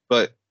that.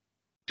 But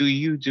do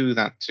you do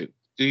that too?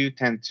 Do you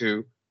tend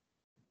to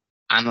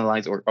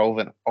analyze or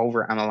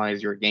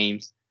overanalyze your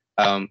games?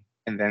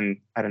 And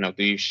then, I don't know,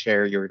 do you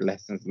share your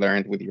lessons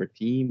learned with your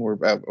team, or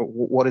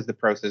what is the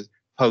process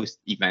post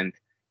event,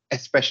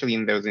 especially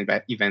in those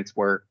events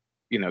where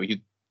you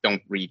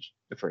don't reach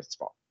the first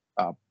spot?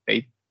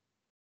 Dave?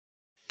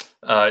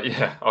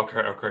 Yeah, I'll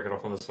crack it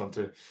off on this one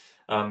too.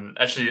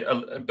 Actually,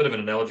 a bit of an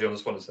analogy on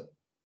this one is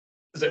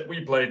that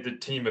we played the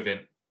team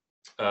event,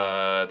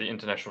 the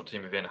international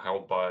team event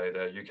held by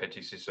the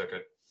UKTC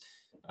circuit,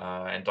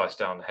 and Dice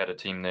Down had a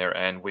team there,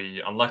 and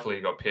we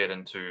unluckily got paired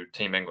into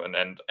Team England.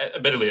 And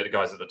admittedly, the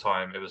guys at the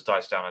time, it was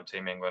Dice Down and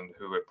Team England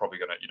who were probably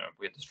going to,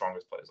 we had the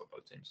strongest players on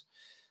both teams.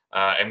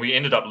 And we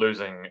ended up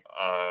losing,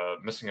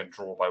 missing a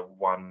draw by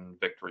 1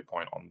 victory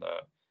point on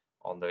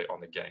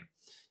the game.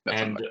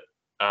 That's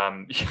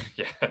and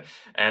yeah,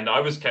 and I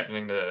was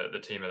captaining the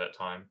team at that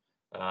time,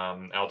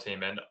 our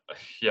team, and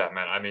yeah,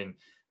 man, I mean,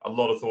 a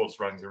lot of thoughts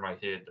running through my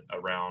head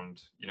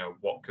around,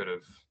 what could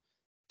have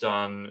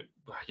done,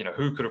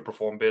 who could have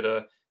performed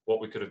better, what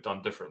we could have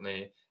done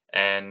differently.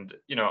 And,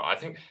 I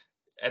think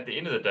at the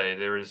end of the day,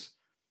 there is,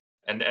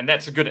 and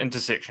that's a good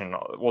intersection.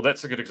 Well,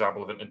 that's a good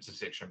example of an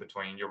intersection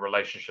between your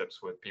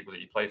relationships with people that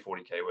you play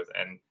 40K with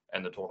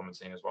and the tournament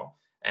scene as well.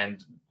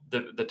 And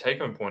the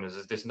take-home point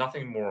is there's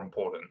nothing more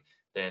important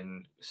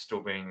than still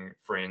being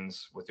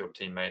friends with your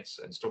teammates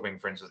and still being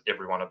friends with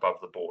everyone above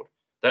the board.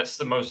 That's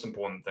the most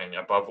important thing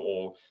above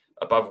all,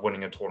 above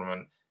winning a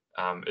tournament,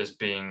 is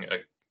being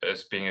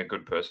a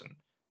good person.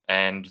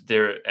 And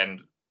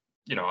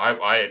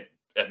I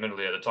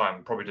admittedly at the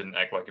time probably didn't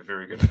act like a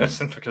very good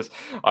person because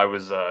I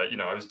was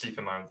I was deep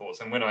in my own thoughts.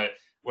 And when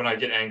I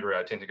get angry,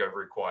 I tend to go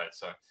very quiet.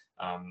 So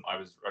I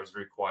was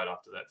very quiet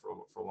after that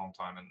for a long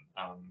time.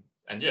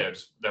 And yeah,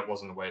 that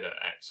wasn't the way to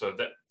act. So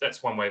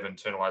that's one way of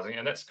internalizing,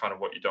 and that's kind of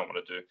what you don't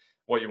want to do.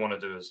 What you want to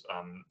do is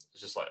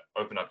just like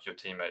open up to your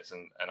teammates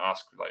and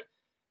ask like,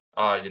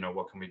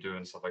 what can we do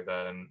and stuff like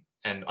that.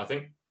 And I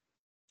think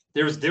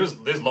there's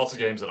lots of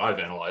games that I've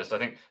analyzed. I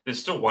think there's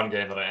still one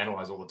game that I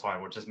analyze all the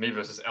time, which is me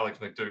versus Alex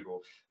McDougall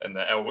in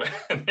the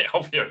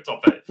LVO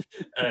top 8.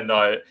 And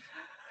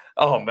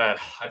oh man,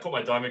 I put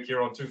my diamond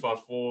gear on too far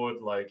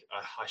forward. Like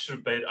I should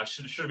have been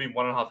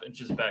 1.5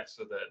 inches back,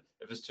 so that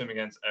if his turn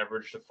against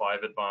average to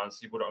 5 advance,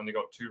 he would have only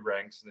got 2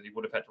 ranks, and then he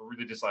would have had to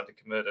really decide to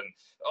commit.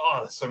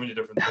 And so many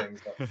different things.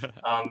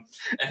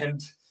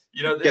 And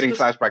getting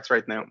flashbacks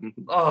right now.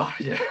 Oh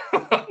yeah,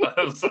 that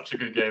was such a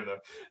good game though.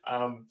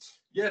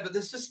 Yeah, but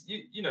there's just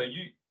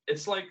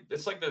it's like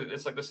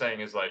the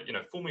saying is like,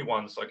 fool me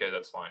once, okay,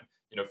 that's fine.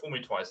 Fool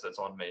me twice, that's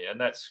on me. And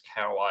that's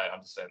how I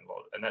understand a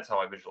lot, and that's how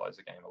I visualize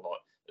the game a lot.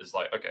 Is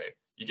like, okay,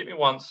 you get me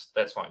once,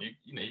 that's fine.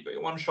 You got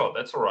your one shot,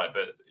 that's all right,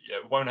 but yeah,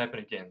 it won't happen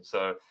again.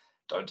 So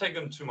don't take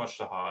them too much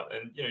to heart,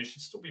 and you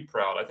should still be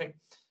proud. I think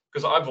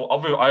because I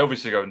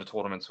obviously go into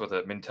tournaments with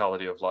a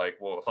mentality of like,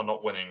 well, if I'm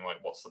not winning, like,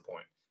 what's the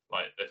point?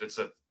 Like, if it's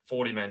a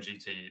 40-man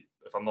GT,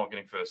 if I'm not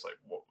getting first, like,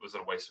 what was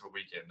it a waste of a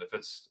weekend? If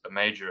it's a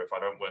major, if I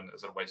don't win,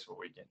 is it a waste of a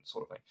weekend?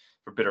 Sort of thing,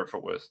 for better or for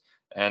worse.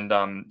 And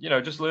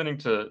just learning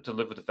to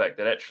live with the fact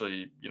that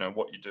actually,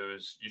 what you do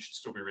is you should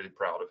still be really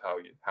proud of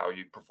how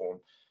you perform.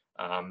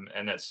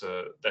 And that's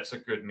a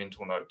good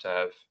mental note to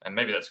have. And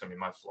maybe that's going to be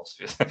my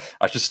philosophy.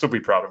 I should still be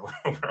proud of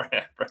where I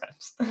am,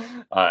 perhaps.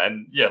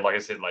 And yeah, like I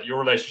said, like your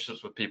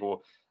relationships with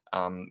people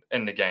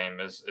in the game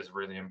is a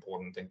really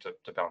important thing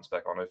to bounce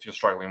back on. If you're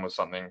struggling with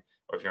something,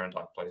 or if you're in a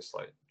dark place,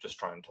 like just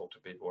try and talk to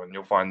people, and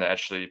you'll find that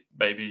actually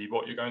maybe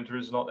what you're going through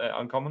is not that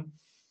uncommon.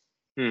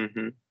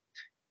 Mm-hmm.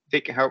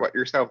 Dick, how about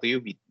yourself? Do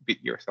you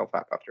beat yourself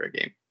up after a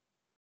game?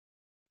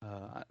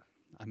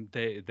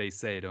 They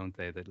say, don't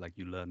they, that like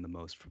you learn the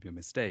most from your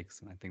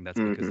mistakes, and I think that's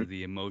because of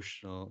the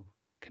emotional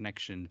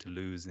connection to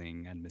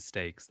losing and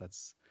mistakes.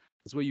 That's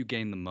where you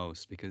gain the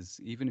most,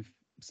 because even if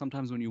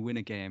sometimes when you win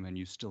a game and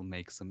you still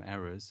make some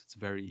errors, it's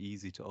very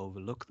easy to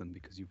overlook them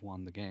because you've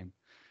won the game.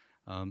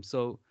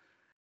 So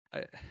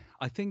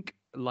I think,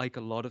 like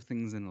a lot of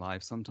things in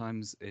life,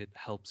 sometimes it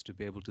helps to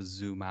be able to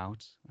zoom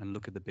out and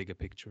look at the bigger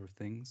picture of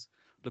things,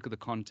 look at the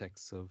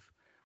context of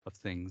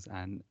things,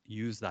 and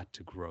use that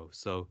to grow.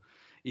 So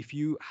if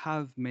you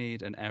have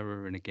made an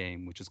error in a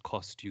game which has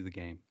cost you the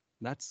game,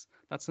 that's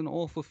an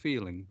awful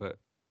feeling. But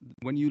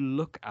when you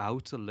look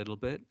out a little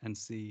bit and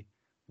see,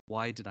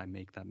 why did I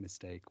make that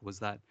mistake? Was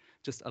that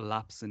just a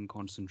lapse in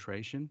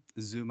concentration?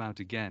 Zoom out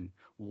again.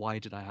 Why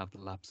did I have the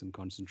lapse in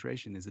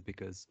concentration? Is it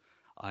because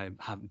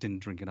didn't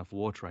drink enough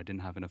water? I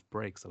didn't have enough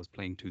breaks. I was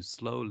playing too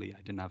slowly.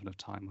 I didn't have enough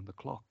time on the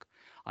clock.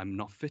 I'm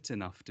not fit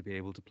enough to be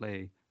able to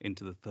play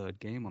into the third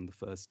game on the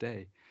first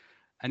day.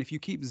 And if you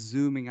keep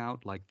zooming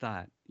out like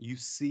that, you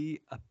see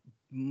a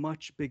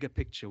much bigger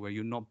picture where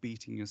you're not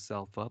beating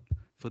yourself up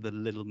for the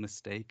little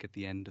mistake at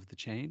the end of the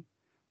chain,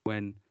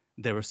 when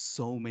there are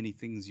so many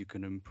things you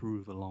can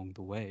improve along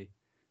the way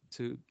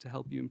to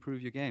help you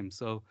improve your game.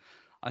 So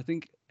I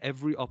think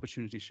every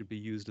opportunity should be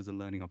used as a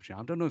learning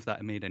opportunity. I don't know if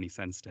that made any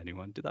sense to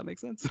anyone. Did that make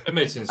sense? It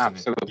made sense to me.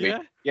 Absolutely.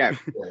 Yeah. Yeah.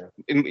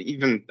 Yeah.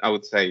 Even I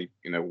would say,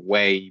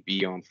 way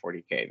beyond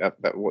 40K.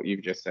 That what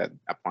you've just said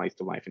applies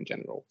to life in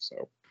general.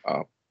 So,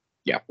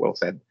 yeah, well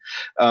said.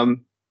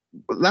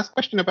 Last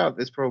question about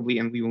this probably,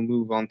 and we will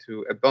move on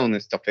to a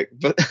bonus topic.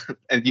 But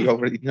and you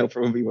already know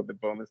probably what the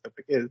bonus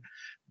topic is.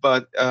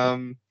 But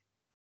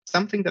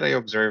something that I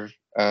observe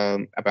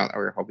about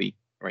our hobby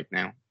right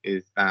now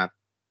is that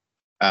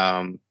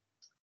um,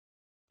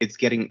 it's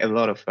getting a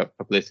lot of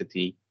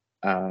publicity,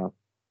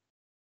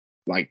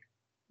 like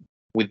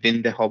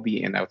within the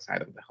hobby and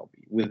outside of the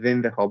hobby.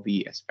 Within the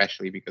hobby,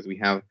 especially because we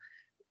have,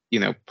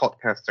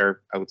 podcasts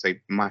are, I would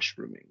say,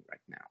 mushrooming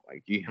right now.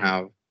 Like you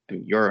have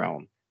your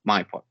own,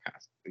 my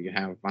podcast, you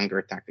have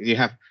Vanguard Tactics, you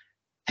have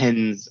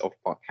tens of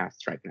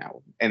podcasts right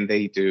now, and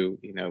they do,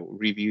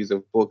 reviews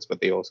of books, but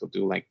they also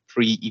do like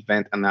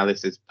pre-event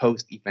analysis,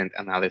 post-event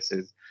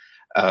analysis,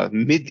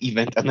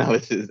 mid-event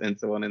analysis, and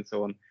so on and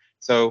so on.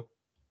 So,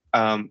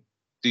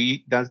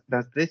 does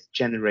this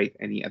generate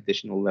any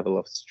additional level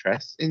of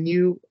stress in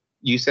you?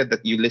 You said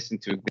that you listen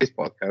to this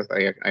podcast.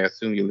 I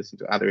assume you listen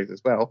to others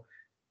as well.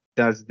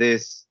 Does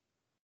this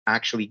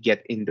actually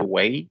get in the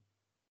way?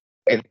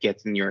 It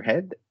gets in your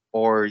head,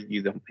 or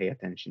you don't pay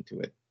attention to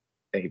it?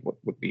 Dave, what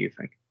do you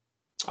think?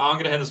 I'm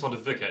going to hand this one to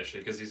Vic, actually,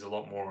 because he's a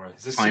lot more,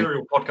 he's a Fine.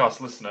 serial podcast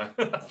listener.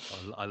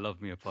 I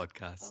love me a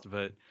podcast,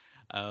 but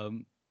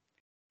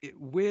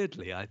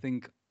weirdly, I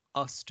think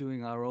us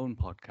doing our own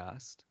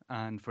podcast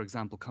and, for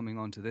example, coming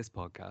onto this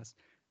podcast,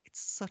 it's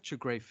such a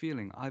great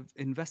feeling. I've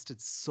invested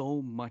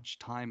so much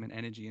time and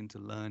energy into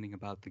learning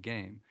about the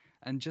game,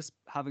 and just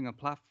having a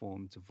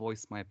platform to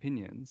voice my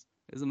opinions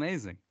is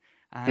amazing.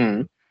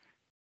 And Mm.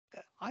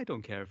 I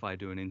don't care if I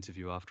do an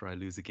interview after I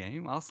lose a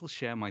game. I'll still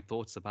share my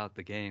thoughts about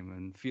the game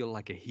and feel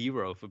like a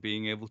hero for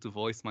being able to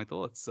voice my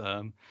thoughts.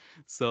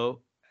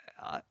 So,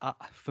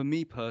 for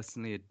me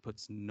personally, it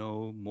puts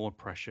no more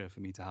pressure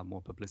for me to have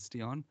more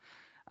publicity on.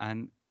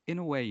 And in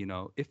a way,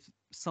 if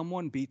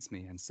someone beats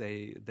me and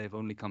say they've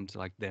only come to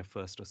like their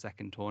first or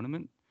second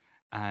tournament,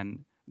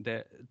 and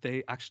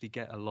they actually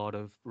get a lot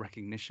of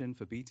recognition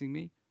for beating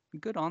me,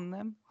 good on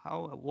them.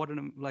 What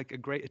like a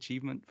great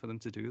achievement for them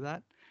to do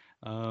that.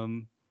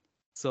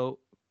 So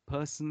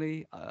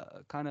personally,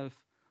 kind of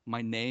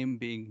my name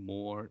being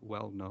more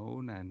well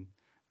known and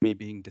me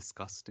being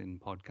discussed in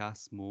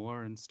podcasts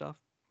more and stuff,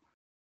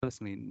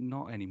 personally,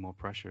 not any more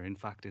pressure. In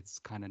fact, it's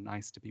kind of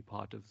nice to be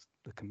part of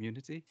the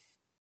community.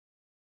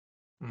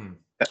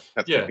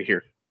 That's Yeah. good to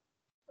hear.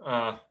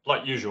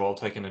 Like usual, I'll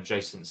take an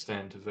adjacent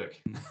stand to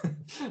Vic.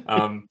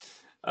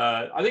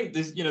 I think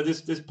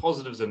there's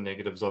positives and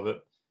negatives of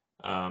it.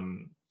 I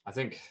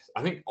think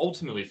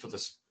ultimately for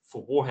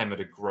Warhammer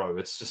to grow,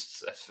 it's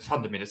just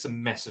fundamentally it's a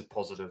massive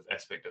positive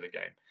aspect of the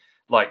game.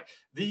 Like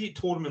the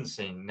tournament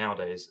scene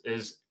nowadays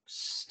is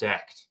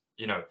stacked.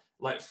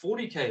 Like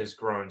 40K has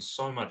grown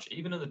so much,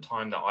 even in the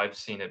time that I've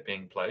seen it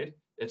being played.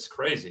 It's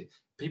crazy.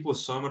 People are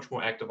so much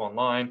more active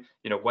online.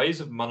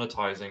 Ways of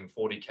monetizing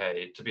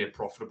 40K to be a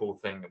profitable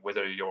thing,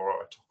 whether you're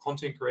a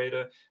content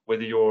creator,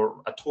 whether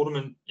you're a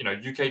tournament,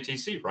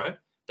 UKTC, right?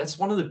 That's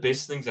one of the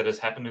best things that has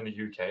happened in the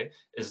UK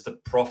is the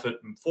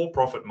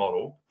for-profit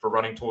model for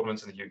running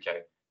tournaments in the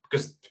UK.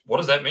 Because what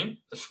does that mean?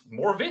 It's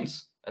more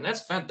events, and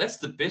that's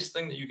the best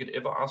thing that you could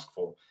ever ask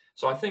for.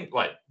 So I think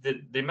like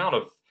the amount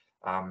of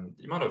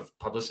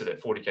publicity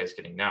that 40K is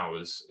getting now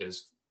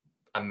is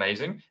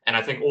amazing, and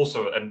I think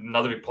also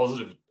another big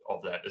positive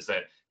of that is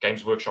that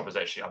Games Workshop is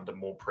actually under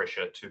more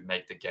pressure to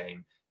make the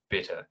game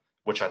better,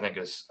 which I think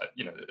is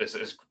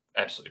is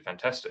absolutely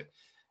fantastic.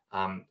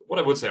 What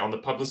I would say on the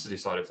publicity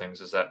side of things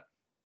is that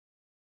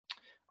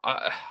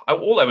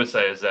all I would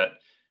say is that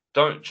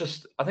don't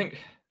just. I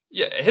think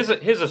here's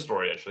a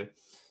story actually.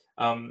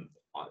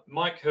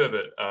 Mike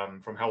Herbert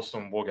from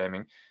Hellstorm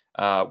Wargaming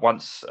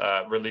once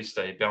released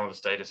a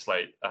balanced data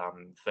slate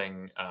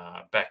thing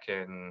back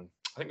in,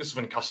 I think this is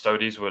when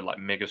Custodes were like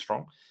mega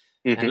strong.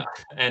 Mm-hmm.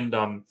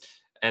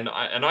 And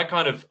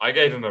I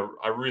gave him a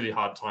really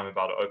hard time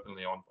about it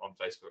openly on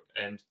Facebook.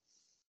 And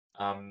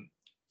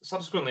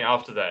subsequently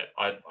after that,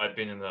 I'd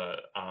been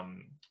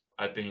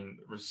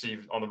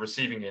received on the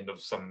receiving end of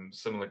some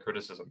similar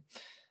criticism.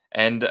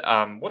 And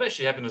what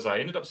actually happened is I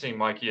ended up seeing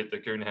Mikey at the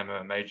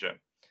Goonhammer Major.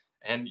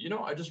 And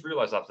I just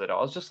realized after that,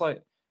 I was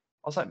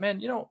like,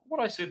 man, what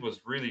I said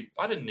was really,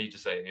 I didn't need to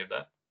say any of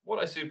that. What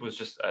I said was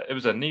just, it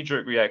was a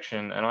knee-jerk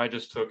reaction, and I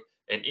just took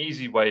an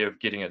easy way of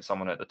getting at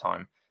someone at the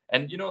time.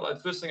 And like,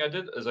 the first thing I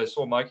did is I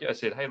saw Mikey. I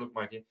said, hey, look,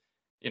 Mikey,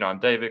 I'm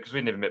David, because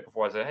we never met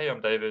before. I said, hey,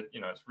 I'm David.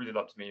 It's really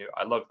love to meet you.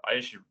 I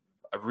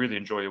really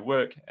enjoy your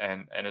work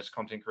and as a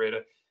content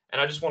creator. And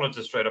I just wanted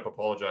to straight up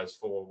apologize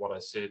for what I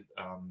said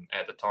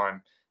at the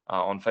time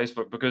on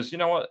Facebook, because you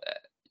know what?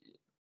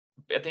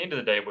 At the end of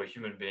the day, we're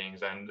human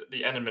beings, and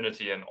the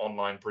anonymity and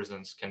online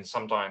presence can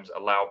sometimes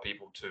allow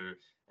people to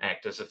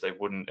act as if they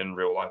wouldn't in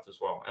real life as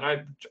well. And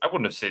I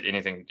wouldn't have said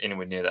anything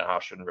anywhere near that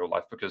harsh in real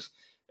life, because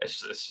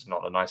it's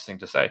not a nice thing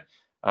to say.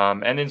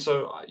 And then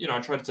so I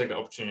tried to take the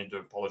opportunity to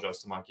apologize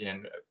to Mikey,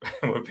 and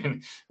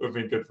we've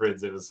been good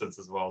friends ever since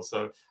as well.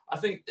 So I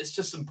think it's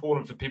just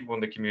important for people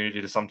in the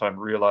community to sometimes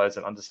realize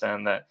and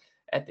understand that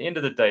at the end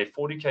of the day,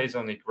 40K is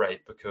only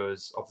great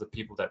because of the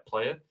people that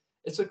play it.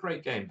 It's a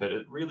great game, but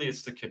it really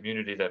is the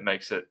community that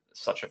makes it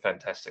such a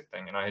fantastic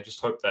thing. And I just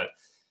hope that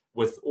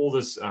with all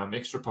this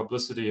extra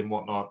publicity and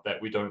whatnot,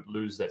 that we don't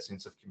lose that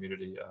sense of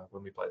community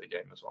when we play the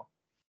game as well.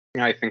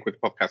 I think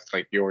with podcasts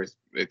like yours,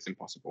 it's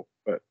impossible.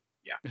 But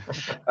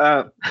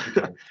yeah.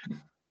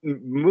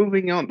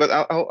 Moving on, but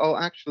I'll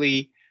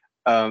actually,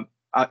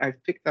 I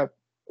picked up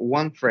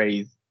one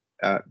phrase,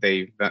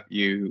 Dave, that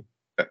you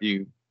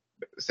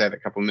said a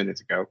couple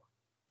minutes ago,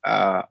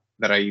 that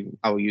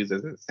I'll use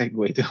as a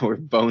segue to our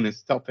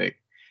bonus topic,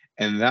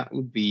 and that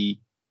would be,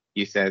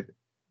 you said,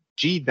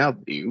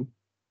 GW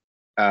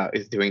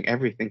is doing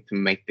everything to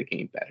make the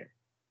game better.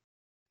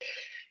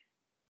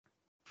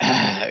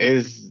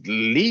 Is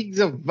Leagues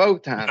of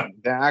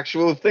Votann the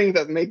actual thing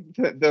that makes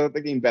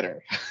the game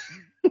better?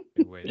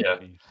 Wait, Yeah.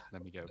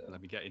 let me go.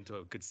 Let me get into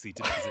a good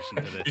seated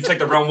position for this. You take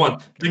the round one.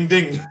 Ding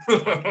ding.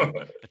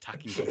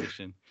 Attacking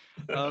position.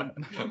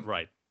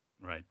 Right.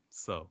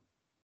 So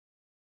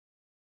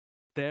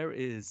there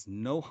is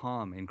no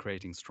harm in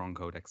creating strong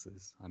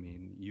codexes. I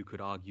mean, you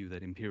could argue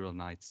that Imperial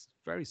Knights,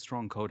 very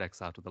strong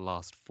codex out of the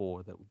last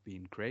 4 that have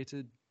been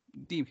created.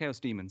 Chaos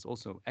Demons,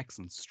 also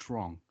excellent,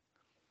 strong.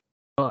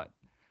 But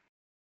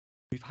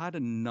we've had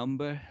a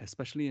number,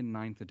 especially in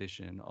 9th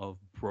edition, of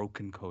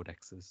broken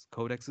codexes.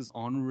 Codexes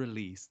on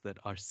release that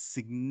are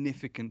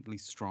significantly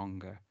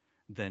stronger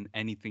than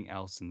anything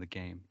else in the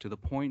game, to the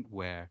point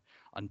where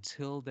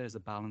until there's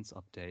a balance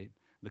update,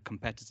 the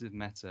competitive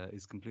meta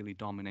is completely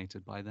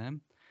dominated by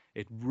them.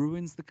 It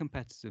ruins the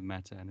competitive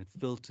meta and it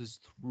filters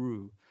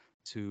through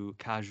to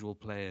casual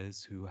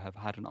players who have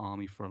had an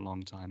army for a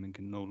long time and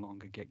can no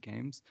longer get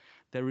games.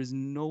 There is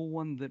no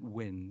one that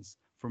wins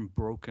from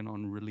broken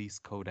on release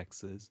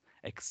codexes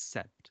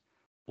except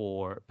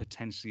for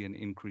potentially an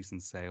increase in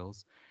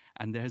sales.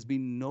 And there has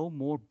been no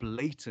more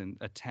blatant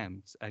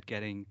attempts at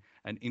getting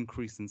an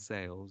increase in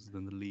sales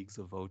than the Leagues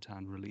of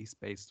Votann release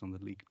based on the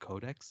leaked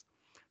codex.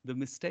 The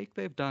mistake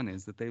they've done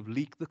is that they've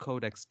leaked the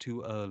codex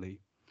too early,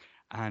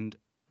 and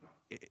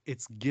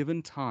it's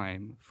given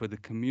time for the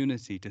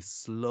community to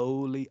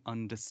slowly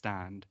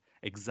understand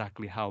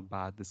exactly how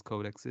bad this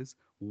codex is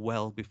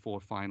well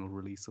before final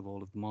release of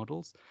all of the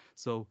models.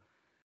 So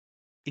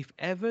if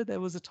ever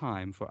there was a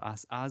time for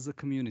us as a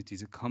community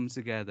to come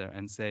together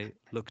and say,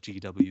 look,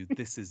 GW,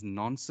 this is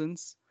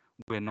nonsense.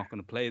 We're not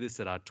going to play this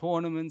at our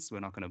tournaments. We're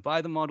not going to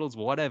buy the models,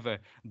 whatever,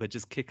 but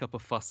just kick up a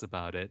fuss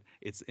about it.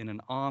 It's in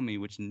an army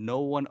which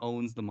no one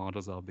owns the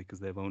models of because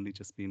they've only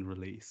just been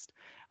released.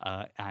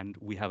 And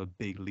we have a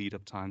big lead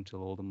up time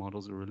till all the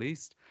models are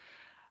released.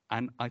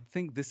 And I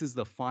think this is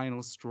the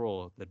final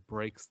straw that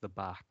breaks the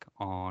back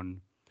on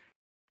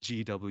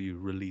GW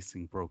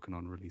releasing broken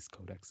on release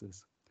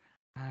codexes.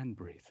 And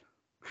breathe.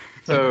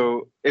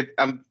 So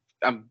I'm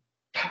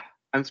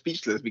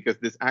speechless because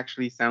this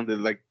actually sounded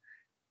like.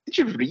 Did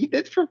you read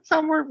it from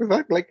somewhere? Was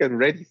that like a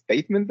ready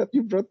statement that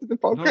you brought to the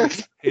No,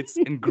 podcast? it's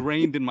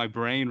ingrained in my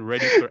brain,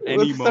 ready for any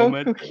It was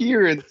moment. so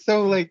coherent,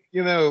 so like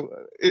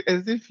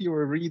as if you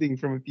were reading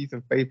from a piece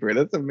of paper.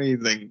 That's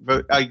amazing.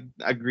 But I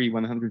agree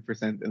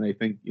 100%, and I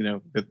think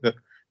the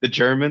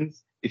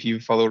Germans, if you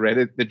follow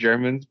Reddit, the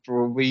Germans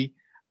probably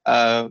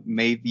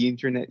made the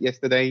internet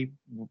yesterday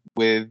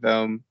with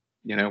the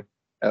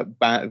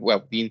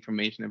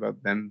information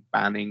about them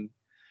banning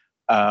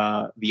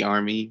the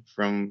army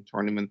from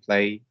tournament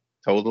play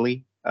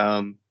totally.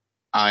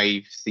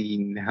 I've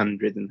seen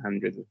hundreds and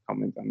hundreds of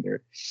comments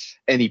under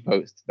any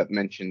post that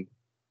mentioned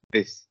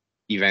this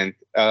event.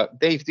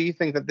 Dave, do you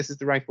think that this is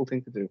the rightful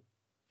thing to do?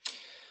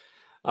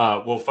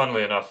 Well,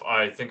 funnily enough,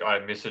 I think I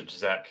messaged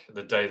Zach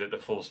the day that the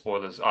full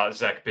spoilers,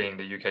 Zach being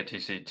the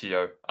UKTC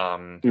TO,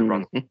 who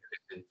runs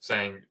UKTC,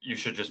 saying you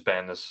should just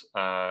ban this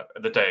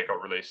the day it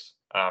got released.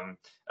 And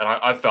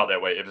I've felt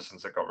that way ever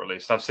since it got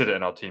released. I've said it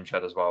in our team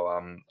chat as well.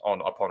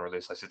 Upon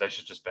release, I said they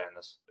should just ban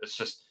this.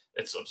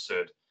 It's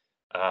absurd.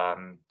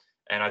 And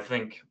I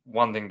think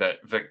one thing that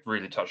Vic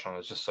really touched on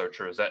is just so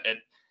true, is that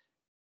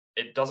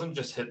it doesn't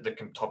just hit the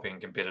top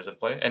end competitive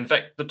play. In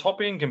fact, the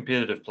top end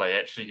competitive play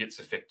actually gets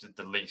affected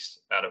the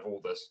least out of all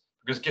this,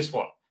 because guess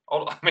what?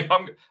 I'm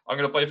going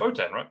to play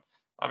Votann, right?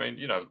 I mean,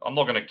 I'm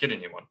not going to kid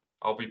anyone.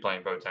 I'll be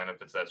playing Votann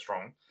if it's that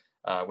strong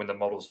when the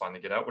models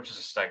finally get out, which is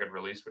a staggered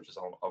release, which is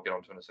I'll get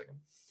onto in a second.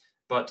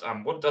 But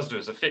what it does do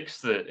is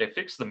it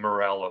affects the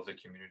morale of the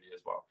community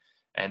as well.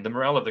 And the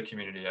morale of the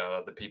community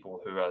are the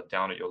people who are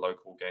down at your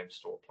local game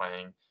store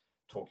playing,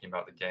 talking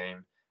about the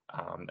game.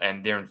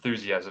 And their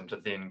enthusiasm to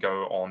then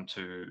go on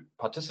to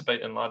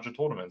participate in larger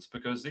tournaments,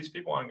 because these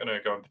people aren't going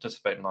to go and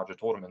participate in larger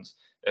tournaments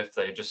if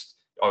they just,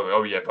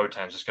 oh yeah,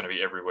 Votann's just going to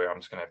be everywhere. I'm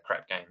just going to have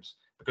crap games,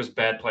 because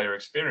bad player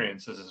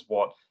experiences is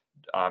what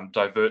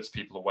diverts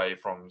people away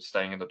from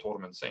staying in the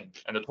tournament scene.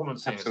 And the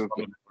tournament scene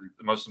Absolutely. is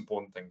the most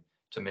important thing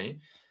to me.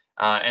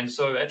 And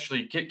so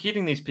actually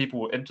getting these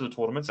people into the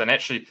tournaments and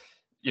actually,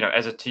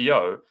 as a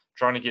TO,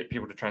 trying to get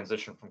people to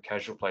transition from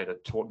casual play to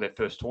their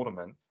first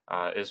tournament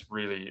is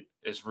really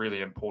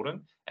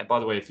important. And by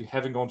the way, if you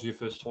haven't gone to your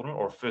first tournament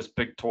or first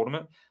big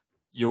tournament,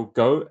 you'll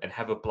go and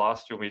have a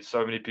blast. You'll meet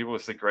so many people.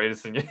 It's the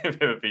greatest thing you've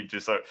ever been to.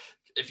 So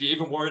if you're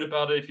even worried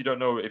about it, if you don't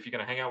know if you're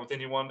going to hang out with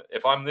anyone,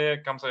 if I'm there,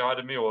 come say hi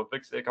to me, or if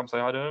Vic's there, come say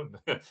hi to him.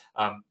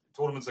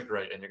 Tournaments are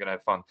great and you're going to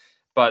have fun.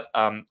 But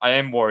I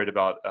am worried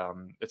about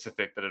its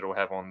effect that it'll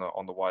have on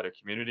the wider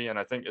community. And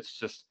I think it's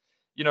just,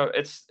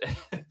 it's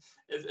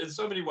in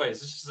so many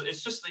ways.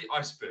 It's just the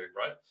iceberg,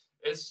 right?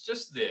 It's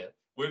just there.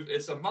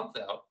 It's a month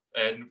out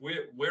and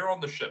we're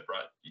on the ship,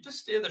 right? You just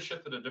steer the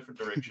ship in a different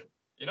direction,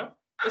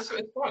 It's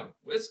fine.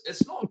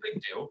 It's not a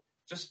big deal.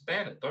 Just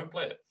ban it. Don't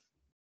play it.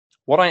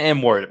 What I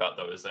am worried about,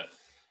 though, is that,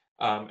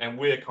 and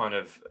we're kind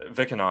of,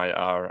 Vic and I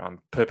are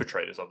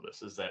perpetrators of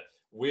this, is that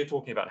we're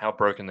talking about how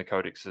broken the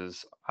Codex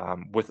is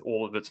with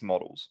all of its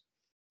models.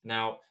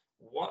 Now,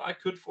 what I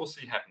could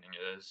foresee happening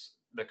is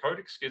the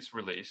Codex gets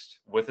released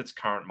with its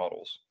current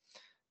models.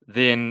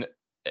 Then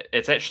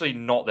it's actually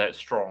not that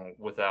strong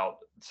without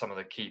some of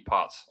the key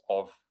parts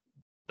of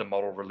the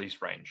model release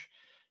range.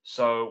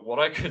 So what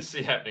I could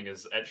see happening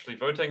is actually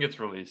Votann gets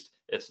released.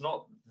 It's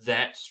not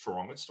that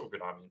strong. It's still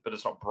good army, but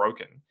it's not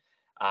broken.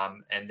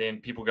 And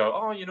then people go,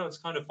 oh, it's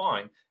kind of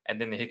fine. And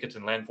then the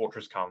Hecate Land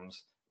Fortress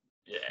comes,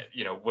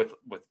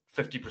 with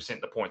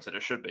 50% the points that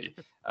it should be.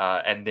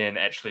 And then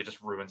actually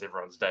just ruins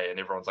everyone's day. And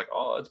everyone's like,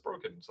 oh, it's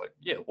broken. It's like,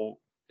 yeah,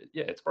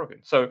 it's broken.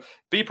 So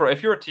be pro.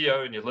 If you're a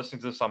TO and you're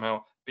listening to this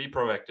somehow, be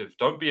proactive.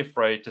 Don't be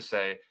afraid to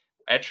say,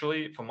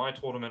 actually, for my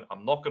tournament,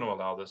 I'm not going to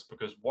allow this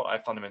because what I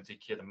fundamentally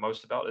care the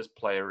most about is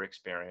player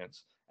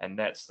experience. And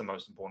that's the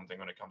most important thing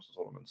when it comes to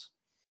tournaments.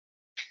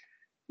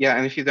 Yeah,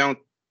 and if you don't,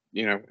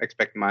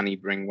 expect money,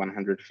 bring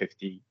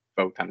 150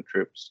 Votann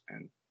troops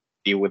and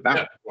deal with that.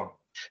 Yeah, well,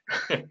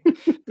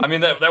 I mean,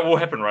 that will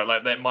happen, right?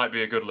 Like, that might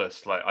be a good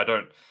list. Like,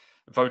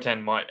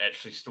 Votann might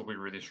actually still be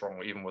really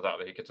strong even without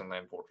the Hecate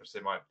Land Fortress.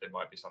 There might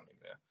be something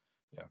there.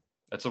 Yeah,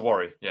 it's a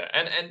worry. Yeah,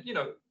 and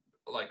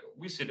like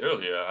we said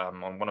earlier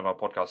on one of our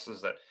podcasts,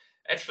 is that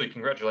actually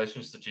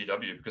congratulations to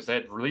GW because they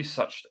had released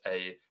such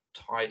a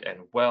tight and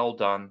well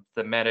done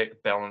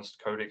thematic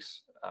balanced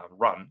codex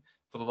run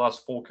for the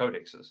last 4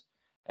 codexes.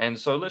 And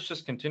so let's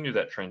just continue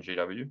that trend,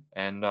 GW,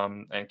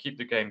 and keep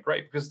the game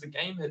great because the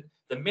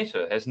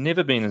meta has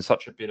never been in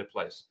such a better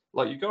place.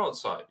 Like you go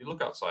outside, you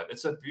look outside,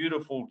 it's a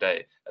beautiful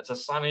day. The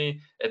sun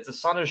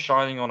is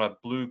shining on a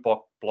blue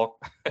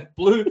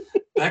blue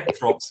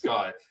backdrop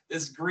sky.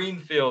 There's green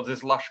fields,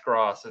 there's lush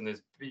grass, and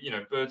there's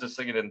birds are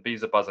singing and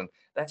bees are buzzing.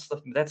 That's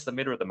the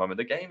meta at the moment.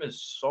 The game is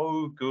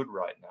so good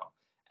right now.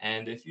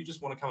 And if you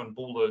just want to come and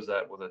bulldoze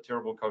that with a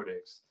terrible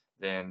codex,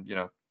 then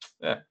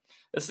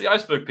it's the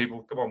iceberg,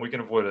 people. Come on, we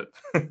can avoid it.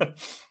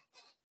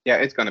 Yeah,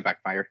 it's going to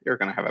backfire. You're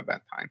going to have a bad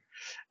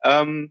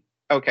time.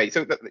 Okay,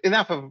 so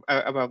enough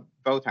about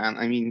Votann.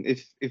 I mean,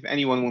 if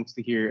anyone wants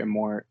to hear a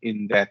more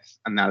in-depth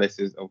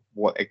analysis of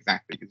what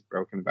exactly is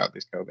broken about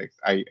this codex,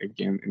 I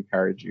again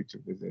encourage you to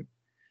visit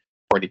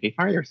 40K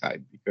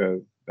Fireside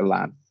because the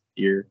lads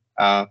here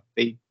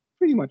they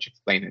pretty much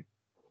explain it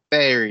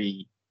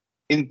very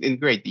in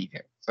great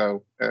detail.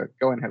 So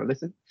go and have a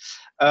listen.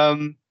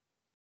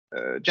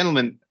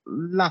 Gentlemen,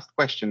 last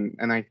question,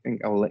 and I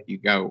think I'll let you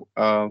go.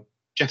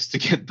 Just to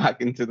get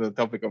back into the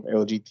topic of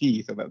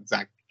LGT, so that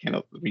Zach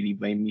cannot really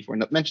blame me for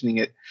not mentioning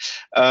it.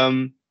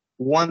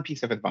 One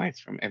piece of advice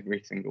from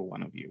every single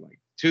one of you, like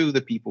to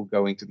the people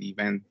going to the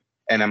event,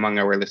 and among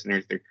our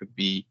listeners, there could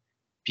be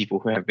people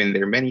who have been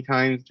there many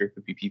times. There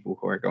could be people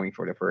who are going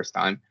for the first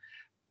time.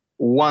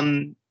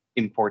 One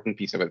important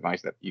piece of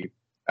advice that you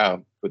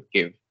could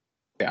give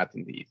the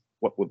attendees,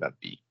 what would that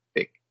be,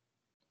 Vic?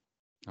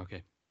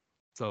 Okay.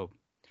 So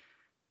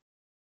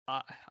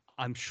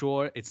I'm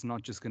sure it's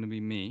not just going to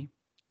be me,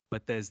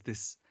 but there's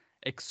this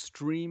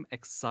extreme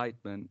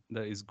excitement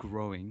that is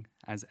growing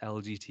as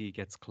LGT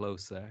gets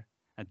closer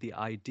at the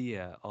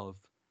idea of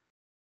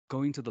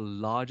going to the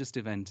largest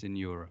event in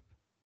Europe.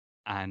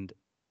 And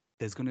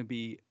there's going to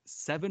be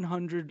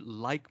 700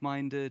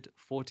 like-minded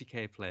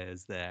 40K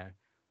players there.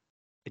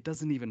 It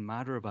doesn't even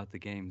matter about the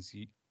games.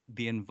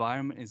 The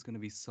environment is going to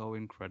be so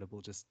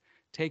incredible. Just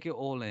take it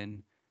all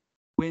in.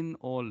 Win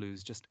or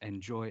lose, just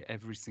enjoy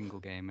every single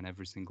game and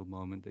every single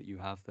moment that you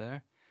have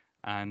there.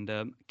 And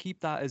keep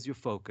that as your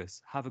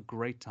focus. Have a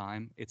great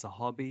time. It's a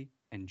hobby.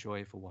 Enjoy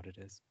it for what it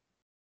is.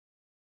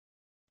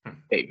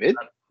 David?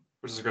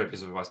 Which is a great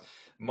piece of advice.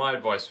 My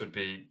advice would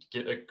be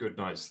get a good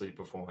night's sleep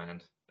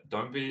beforehand.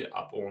 Don't be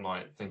up all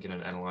night thinking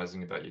and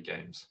analyzing about your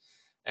games.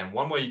 And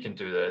one way you can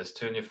do that is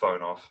turn your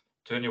phone off,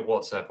 turn your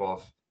WhatsApp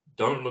off,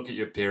 don't look at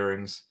your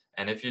pairings.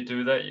 And if you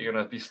do that, you're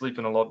going to be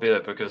sleeping a lot better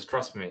because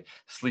trust me,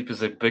 sleep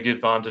is a big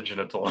advantage in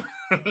a tournament.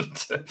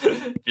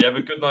 If you have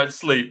a good night's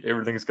sleep,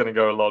 everything's going to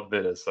go a lot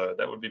better. So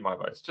that would be my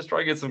advice. Just try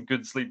and get some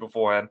good sleep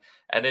beforehand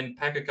and then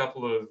pack a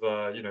couple of,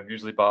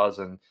 muesli bars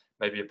and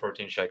maybe a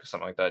protein shake or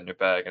something like that in your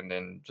bag. And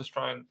then just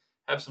try and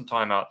have some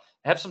time out.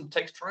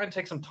 Try and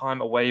take some time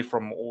away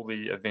from all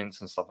the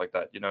events and stuff like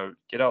that.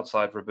 Get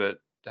outside for a bit,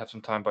 have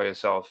some time by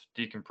yourself,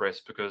 decompress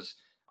because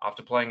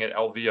after playing at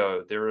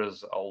LVO, there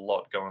is a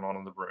lot going on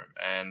in the room,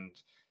 and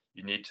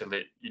you need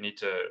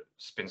to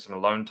spend some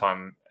alone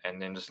time,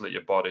 and then just let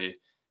your body,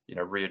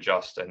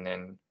 readjust, and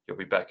then you'll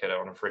be back at it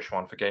on a fresh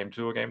one for game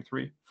 2 or game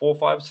 3, 4,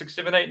 5, 6,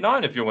 7, 8,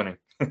 9 if you're winning.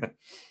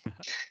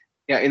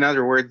 Yeah, in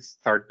other words,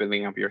 start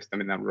building up your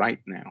stamina right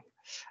now.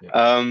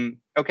 Yeah.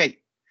 Okay,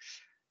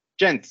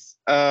 gents,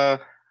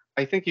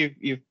 I think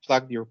you've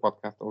plugged your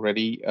podcast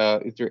already.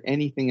 Is there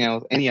anything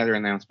else, any other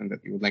announcement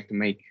that you would like to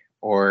make,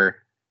 or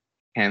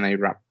can I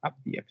wrap up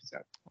the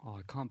episode? Oh,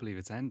 I can't believe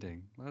it's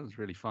ending. That was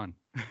really fun.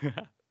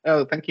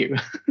 Oh, thank you.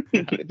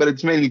 But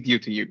it's mainly due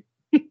to you.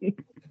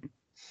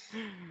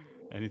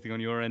 Anything on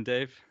your end,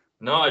 Dave?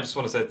 No, I just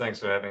want to say thanks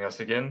for having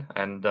us again,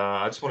 and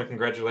I just want to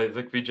congratulate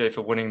Vic VJ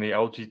for winning the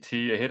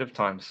LGT ahead of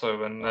time.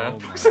 So in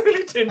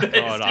approximately 10 days.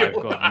 God, I've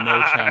got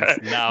no chance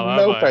now.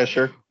 No have I?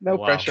 pressure. No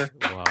Wow. pressure.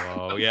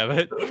 Wow. Yeah,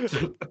 but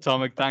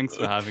Tomek, thanks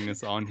for having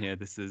us on here.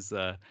 This is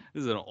an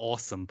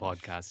awesome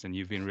podcast, and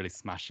you've been really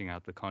smashing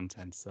out the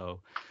content.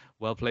 So,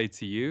 well played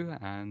to you.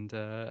 And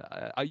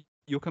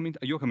you're coming to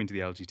the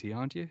LGT,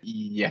 aren't you?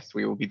 Yes,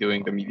 we will be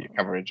doing the media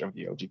coverage of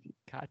the LGT.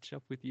 Catch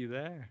up with you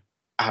there.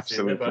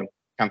 Absolutely.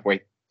 Can't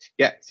wait.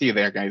 Yeah, see you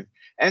there, guys.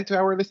 And to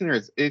our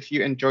listeners, if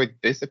you enjoyed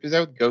this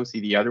episode, go see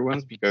the other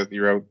ones because the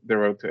road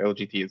to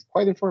LGT is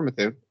quite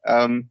informative.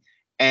 And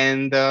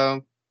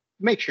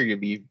make sure you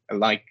leave a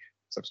like,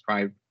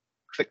 subscribe,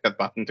 click that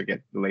button to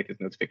get the latest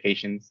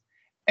notifications.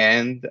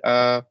 And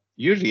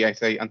usually I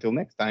say until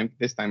next time.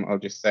 This time I'll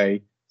just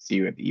say see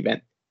you at the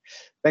event.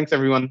 Thanks,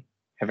 everyone.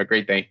 Have a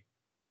great day.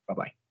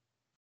 Bye-bye.